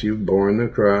cross, you've borne the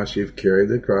cross, you've carried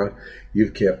the cross,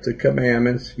 you've kept the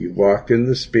commandments, you've walked in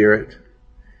the Spirit,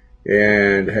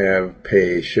 and have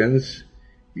patience.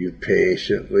 You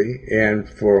patiently, and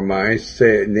for my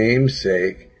name's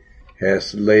sake,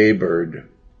 hast labored,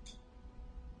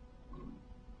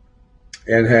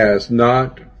 and has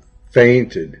not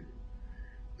fainted.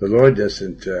 The Lord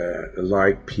doesn't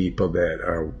like people that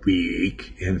are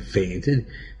weak and fainted,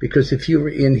 because if you were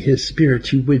in His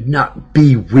Spirit, you would not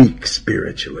be weak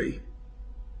spiritually.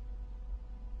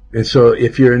 And so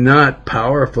if you're not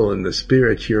powerful in the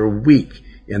Spirit, you're weak.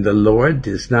 And the Lord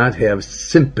does not have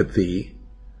sympathy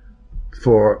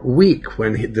for weak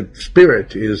when the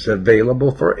Spirit is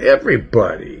available for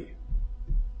everybody.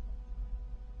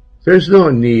 There's no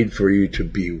need for you to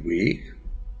be weak.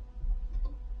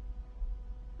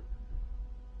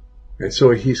 And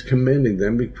so he's commending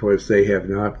them because they have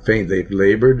not fainted. They've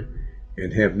labored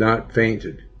and have not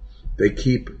fainted. They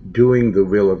keep doing the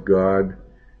will of God,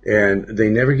 and they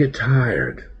never get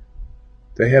tired.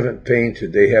 They haven't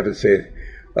fainted. They haven't said,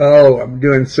 oh, I'm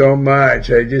doing so much.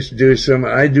 I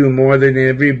do more than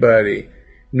everybody.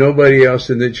 Nobody else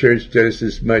in the church does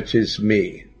as much as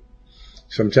me.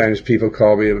 Sometimes people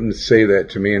call me and say that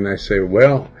to me, and I say,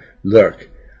 well, look,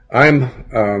 and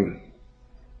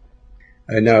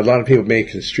now a lot of people may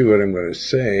construe what I'm going to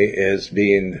say as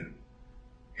being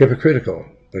hypocritical,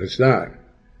 but it's not.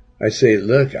 I say,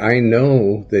 look, I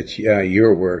know that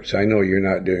your works, I know you're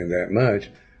not doing that much.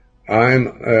 I'm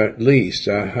at least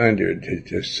 100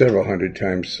 to several hundred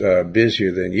times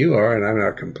busier than you are, and I'm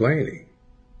not complaining.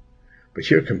 But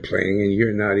you're complaining, and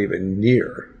you're not even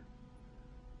near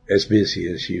as busy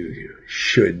as you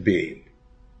should be.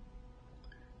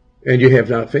 And you have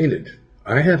not fainted.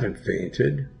 I haven't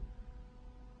fainted.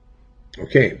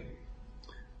 Okay.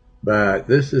 But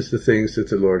this is the things that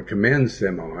the Lord commends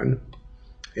them on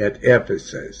at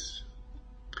Ephesus.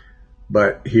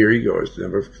 But here he goes,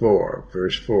 number 4,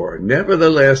 verse 4.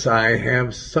 Nevertheless, I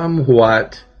have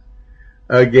somewhat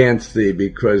against thee,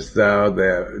 because thou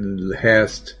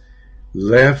hast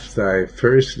left thy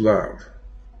first love.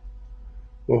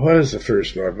 Well, what is the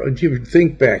first love? If you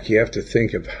think back, you have to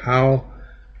think of how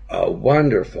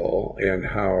wonderful and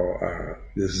how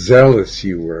zealous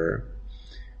you were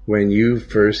when you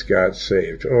first got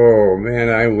saved. Oh, man,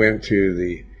 I went to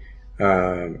the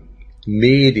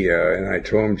media, and I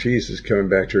told them Jesus is coming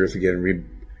back to earth again.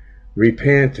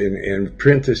 Repent and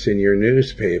print this in your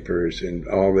newspapers and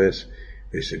all this.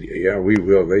 They said, yeah, we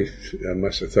will. They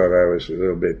must have thought I was a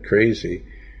little bit crazy.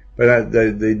 But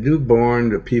the newborn,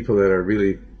 the people that are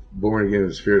really born again in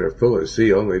the Spirit, are full of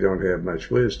zeal. They don't have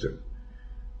much wisdom.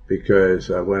 because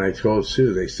when I told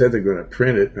Sue, they said they're going to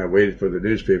print it, and I waited for the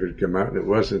newspaper to come out, and it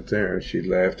wasn't there. And she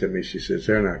laughed at me. She says,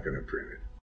 they're not going to print it.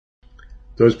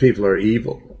 Those people are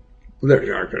evil. They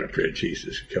aren't going to print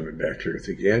Jesus coming back to earth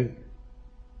again.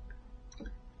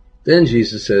 Then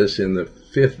Jesus says in the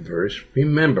 5th verse,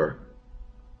 remember,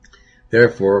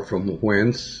 therefore, from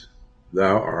whence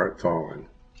thou art fallen.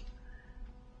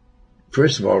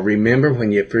 First of all, remember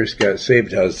when you first got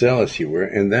saved, how zealous you were,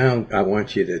 and now I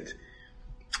want you to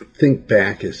think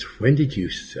back as when did you,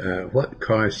 what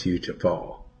caused you to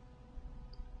fall?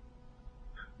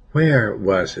 Where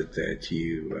was it that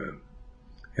you,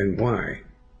 and why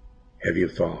have you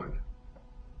fallen?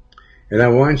 And I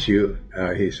want you,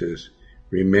 he says,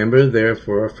 remember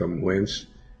therefore from whence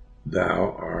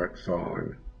thou art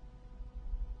fallen.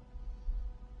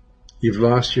 You've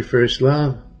lost your first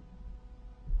love.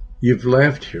 You've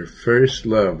left your first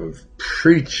love of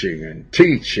preaching and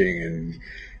teaching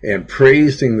and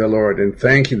praising the Lord and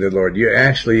thanking the Lord. You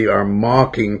actually are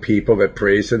mocking people that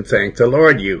praise and thank the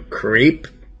Lord, you creep.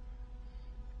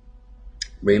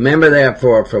 Remember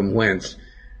therefore from whence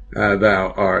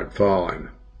thou art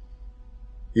fallen.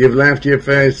 You've left your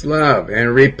first love,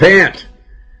 and repent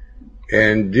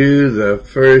and do the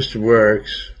first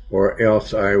works, or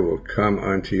else I will come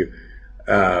unto you.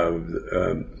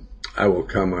 I will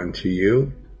come unto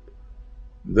you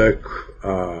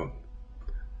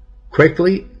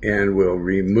quickly, and will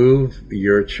remove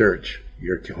your church,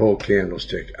 your whole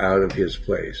candlestick, out of his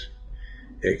place,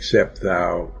 except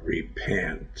thou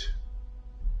repent.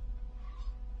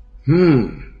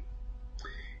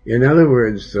 In other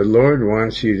words, the Lord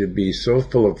wants you to be so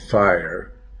full of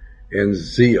fire and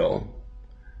zeal,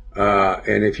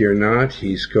 and if you're not,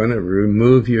 he's going to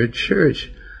remove your church.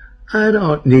 I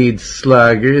don't need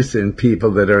sluggers and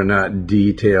people that are not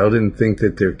detailed and think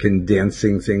that they're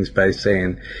condensing things by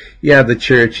saying, yeah, the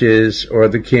churches or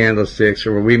the candlesticks,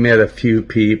 or we met a few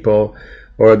people,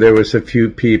 or there was a few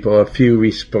people, a few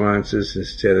responses,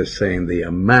 instead of saying the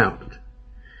amount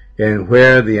and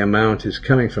where the amount is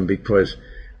coming from. Because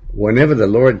whenever the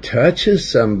Lord touches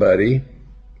somebody,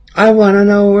 I want to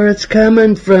know where it's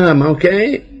coming from,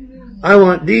 okay? I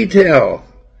want detail.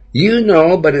 You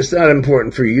know, but it's not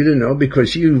important for you to know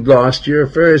because you've lost your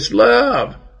first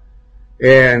love.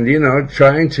 And,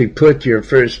 trying to put your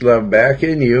first love back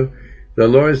in you, the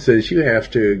Lord says you have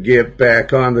to get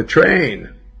back on the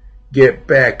train. Get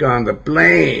back on the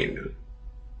plane.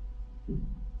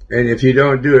 And if you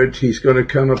don't do it, he's going to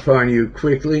come upon you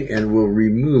quickly and will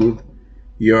remove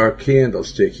your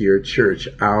candlestick, your church,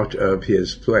 out of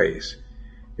his place,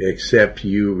 except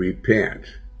you repent.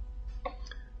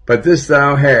 But this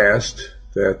thou hast,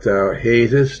 that thou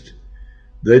hatest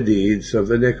the deeds of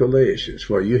the Nicolaitans.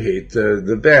 Well, you hate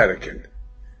the Vatican.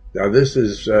 Now this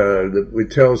is,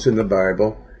 it tells in the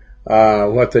Bible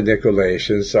what the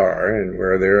Nicolaitans are and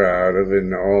where they're out of,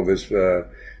 and all this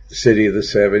city of the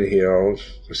 7 hills,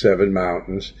 the 7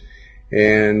 mountains,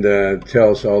 and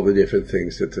tells all the different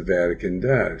things that the Vatican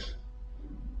does,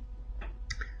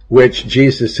 which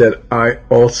Jesus said, I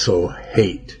also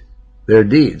hate their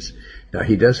deeds. Now,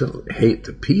 he doesn't hate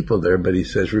the people there, but he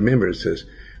says, remember, it says,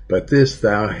 but this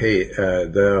thou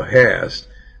hast,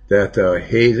 that thou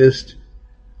hatest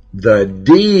the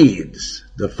deeds,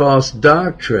 the false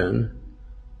doctrine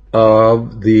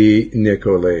of the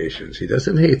Nicolaitans. He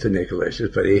doesn't hate the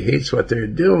Nicolaitans, but he hates what they're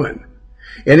doing.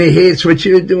 And he hates what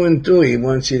you're doing too. He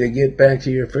wants you to get back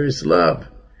to your first love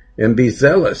and be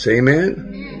zealous.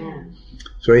 Amen? Amen.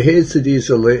 So he hates the deeds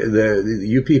of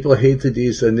you people hate the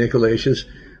deeds of the Nicolaitans,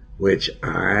 which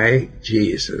I,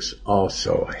 Jesus,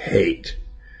 also hate.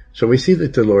 So we see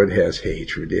that the Lord has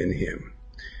hatred in him.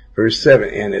 Verse 7,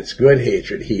 and it's good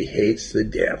hatred. He hates the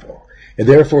devil. And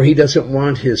therefore he doesn't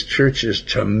want his churches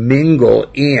to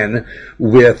mingle in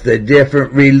with the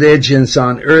different religions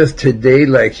on earth today,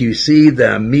 like you see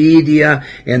the media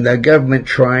and the government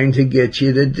trying to get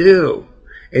you to do.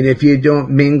 And if you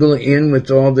don't mingle in with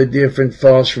all the different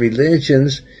false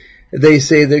religions, they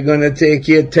say they're going to take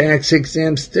your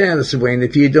tax-exempt status away. And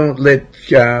if you don't let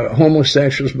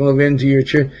homosexuals move into your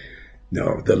church,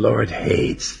 no, the Lord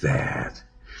hates that.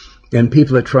 And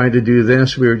people are trying to do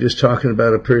this. We were just talking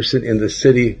about a person in the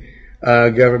city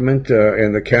government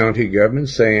and the county government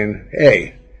saying,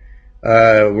 hey,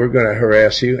 we're going to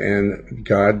harass you, and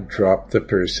God dropped the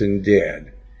person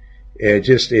dead. And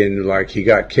he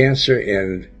got cancer,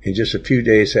 and in just a few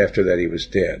days after that, he was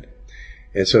dead.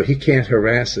 And so he can't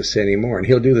harass us anymore. And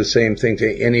he'll do the same thing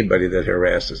to anybody that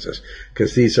harasses us,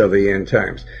 because these are the end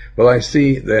times. Well, I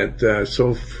see that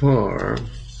so far,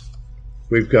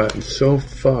 we've gotten so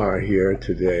far here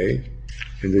today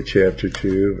into chapter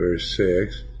 2, verse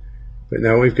 6. But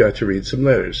now we've got to read some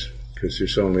letters, because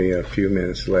there's only a few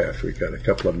minutes left. We've got a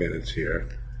couple of minutes here.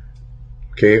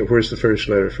 Okay, where's the first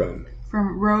letter from?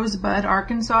 From Rosebud,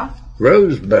 Arkansas.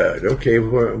 Rosebud. Okay,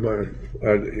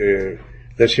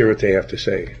 let's hear what they have to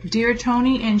say. Dear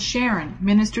Tony and Sharon,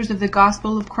 ministers of the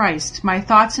gospel of Christ, my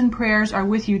thoughts and prayers are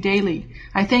with you daily.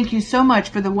 I thank you so much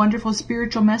for the wonderful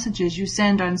spiritual messages you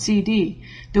send on CD.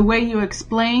 The way you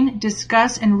explain,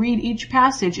 discuss, and read each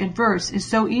passage and verse is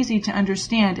so easy to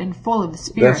understand and full of the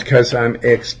Spirit. That's because I'm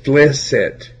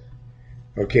explicit.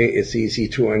 Okay, it's easy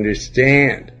to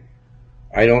understand.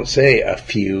 I don't say a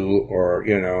few or,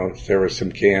 there were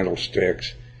some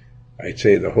candlesticks. I'd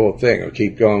say the whole thing. I'll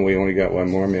keep going. We only got one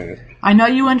more minute. I know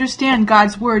you understand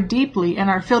God's Word deeply and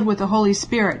are filled with the Holy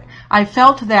Spirit. I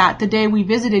felt that the day we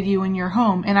visited you in your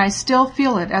home, and I still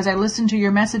feel it as I listen to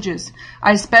your messages.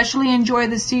 I especially enjoy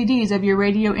the CDs of your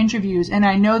radio interviews, and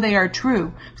I know they are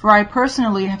true, for I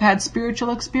personally have had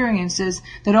spiritual experiences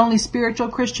that only spiritual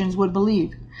Christians would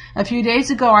believe. A few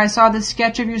days ago, I saw the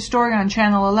sketch of your story on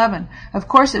Channel 11. Of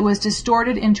course, it was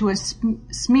distorted into a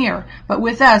smear, but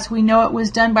with us, we know it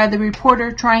was done by the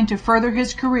reporter trying to further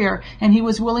his career, and he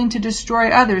was willing to destroy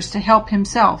others to help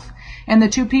himself. And the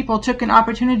two people took an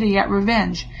opportunity at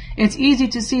revenge. It's easy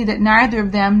to see that neither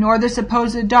of them nor the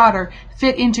supposed daughter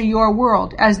fit into your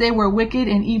world, as they were wicked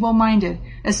and evil-minded,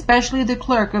 especially the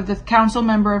clerk of the council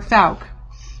member of Falk.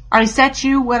 I sent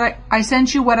you what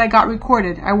I got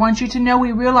recorded. I want you to know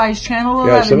we realize Channel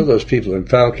 11... Yeah, some of those people in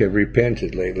Falk have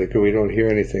repented lately, because we don't hear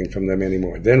anything from them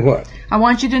anymore. Then what? I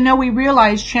want you to know we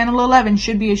realize Channel 11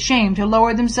 should be ashamed to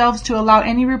lower themselves to allow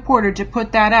any reporter to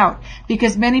put that out,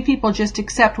 because many people just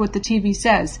accept what the TV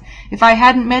says. If I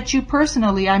hadn't met you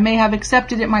personally, I may have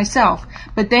accepted it myself,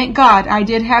 but thank God I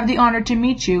did have the honor to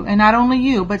meet you, and not only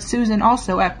you, but Susan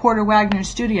also at Porter Wagner's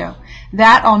studio.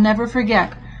 That I'll never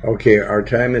forget. Okay, our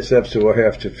time is up, so we'll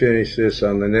have to finish this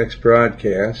on the next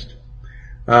broadcast.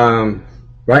 Right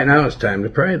now it's time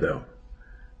to pray, though.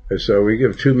 So we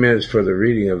give 2 minutes for the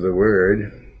reading of the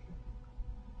Word,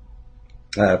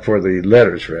 for the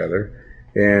letters, rather.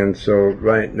 And so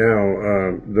right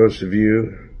now, those of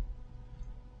you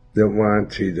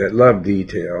that love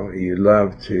detail, you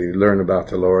love to learn about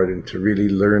the Lord and to really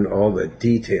learn all the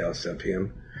details of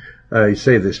Him, you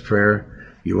say this prayer.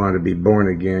 You want to be born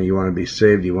again. You want to be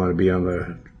saved. You want to be on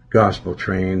the gospel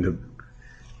train,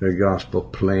 the gospel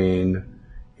plane,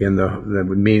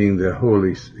 meaning the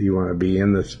Holy. You want to be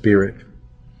in the Spirit.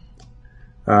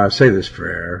 Say this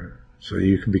prayer so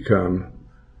you can become,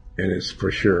 and it's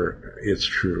for sure, it's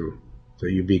true, so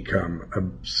you become a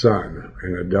son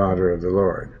and a daughter of the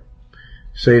Lord.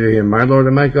 Say to Him, my Lord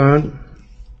and my God,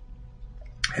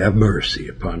 have mercy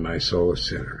upon my soul, a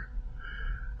sinner.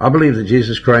 I believe that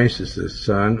Jesus Christ is the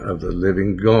Son of the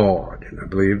living God, and I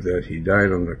believe that He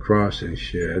died on the cross and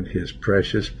shed His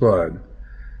precious blood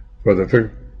for the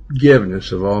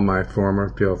forgiveness of all my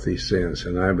former filthy sins.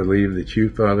 And I believe that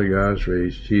You, Father God, has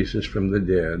raised Jesus from the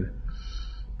dead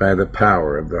by the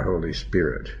power of the Holy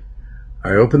Spirit.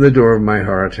 I open the door of my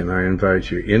heart and I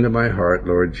invite You into my heart,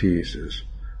 Lord Jesus.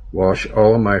 Wash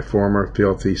all of my former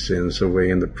filthy sins away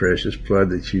in the precious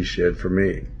blood that You shed for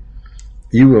me.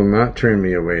 You will not turn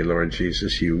me away, Lord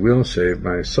Jesus. You will save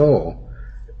my soul.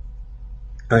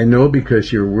 I know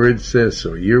because Your word says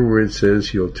so. Your word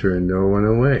says You'll turn no one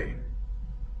away.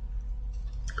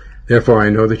 Therefore, I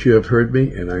know that You have heard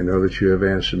me, and I know that You have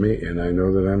answered me, and I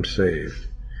know that I'm saved.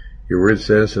 Your word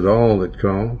says that all that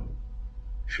call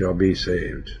shall be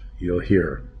saved. You'll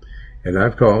hear. And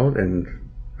I've called, and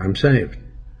I'm saved.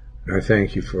 And I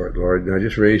thank You for it, Lord. Now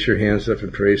just raise your hands up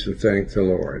and praise and thank the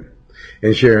Lord.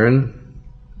 And Sharon,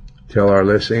 tell our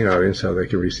listening audience how they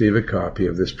can receive a copy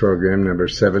of this program number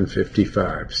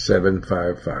 755.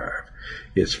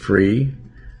 It's free.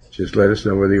 Just let us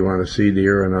know whether you want a CD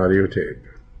or an audio tape.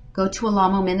 Go to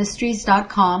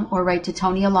alamoministries.com or write to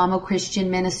Tony Alamo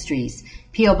Christian Ministries,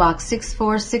 P.O. Box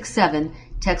 6467,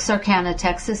 Texarkana,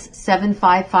 Texas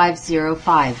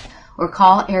 75505, or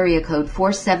call area code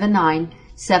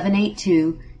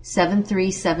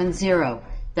 479-782-7370.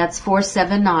 That's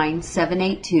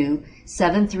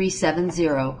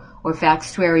 479-782-7370, or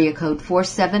fax to area code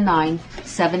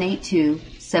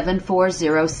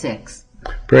 479-782-7406.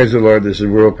 Praise the Lord. This is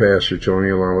World Pastor Tony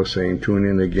Alamo saying tune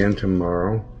in again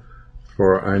tomorrow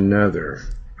for another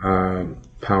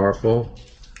powerful,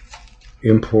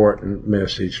 important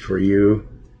message for you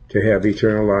to have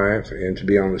eternal life and to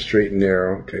be on the straight and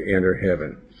narrow to enter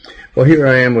heaven. Well, here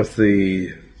I am with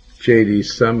the J.D.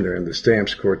 Sumner and the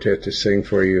Stamps Quartet to sing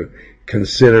for you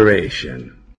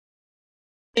Consideration.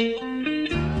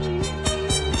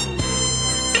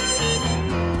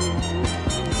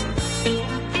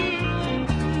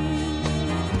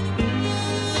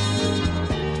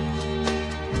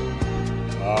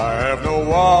 have no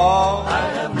one, I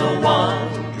have no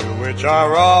one, to which I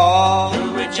run,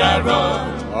 to which I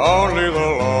run, only the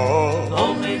Lord,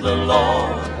 only the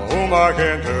Lord, whom I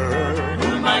can turn.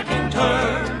 whom I can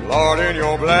turn. Lord, in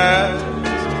your blessed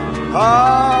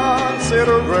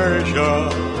consideration,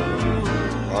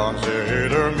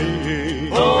 consider me.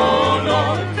 Oh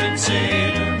Lord,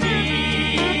 consider me.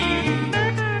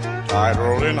 Tide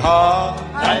rolling high,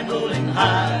 Tide rolling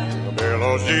high, the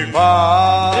billows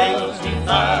defy. billows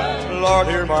defy. Lord,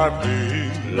 hear my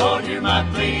plea. Lord, hear my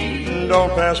plea. Don't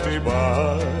pass me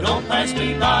by. Don't pass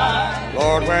me by.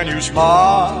 Lord, when you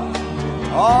smile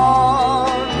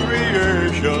on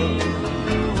creation,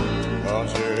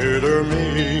 consider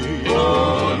me.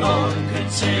 Oh Lord,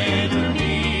 consider me.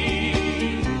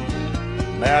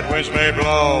 Mad winds may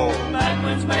blow, Bad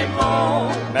winds may blow,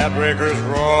 mad breakers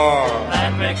roar.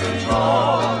 bad records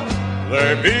roar.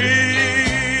 They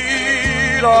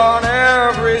beat on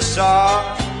every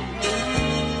side.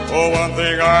 Oh, one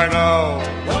thing I know,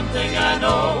 One thing I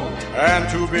know, and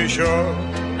to be sure,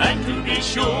 and to be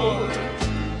sure,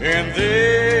 in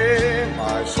thee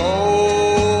my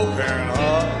soul can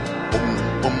hide.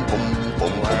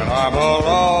 When I'm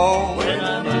alone, when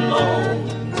I'm alone,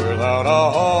 without a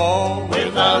home,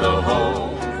 without a home,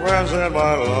 friends and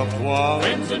my loved ones,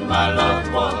 friends and my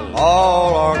loved ones,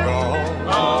 all are gone.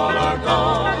 all are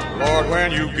gone. Lord,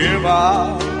 when you give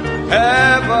out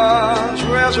heaven's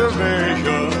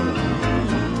reservation,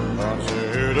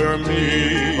 consider me.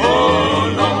 Oh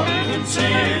Lord,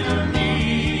 consider me.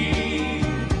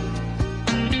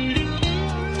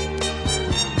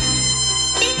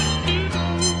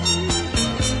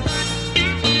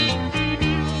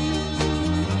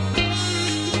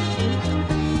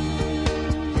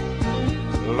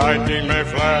 Lightning may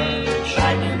flash,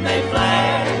 Lightning may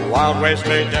flash, wild waves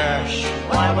may dash,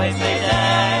 wild waves may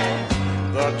dash.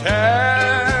 the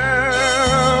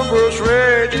tempest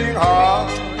raging high,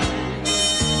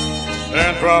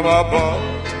 and from above,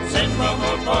 Sent from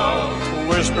above,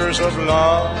 whispers of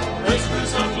love,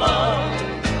 whispers of love.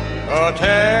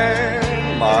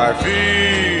 attend my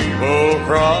feeble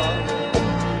cry.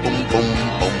 The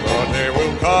day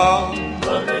will come,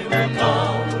 The day will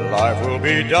come, life will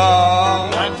be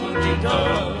done. life will be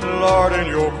done. Lord, in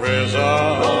your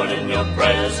presence, Lord, in your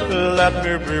presence, let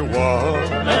me be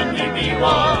one. let me be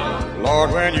one.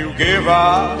 Lord, when you give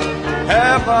out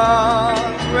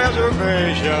heaven's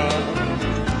reservation,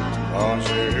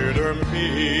 consider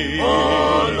me.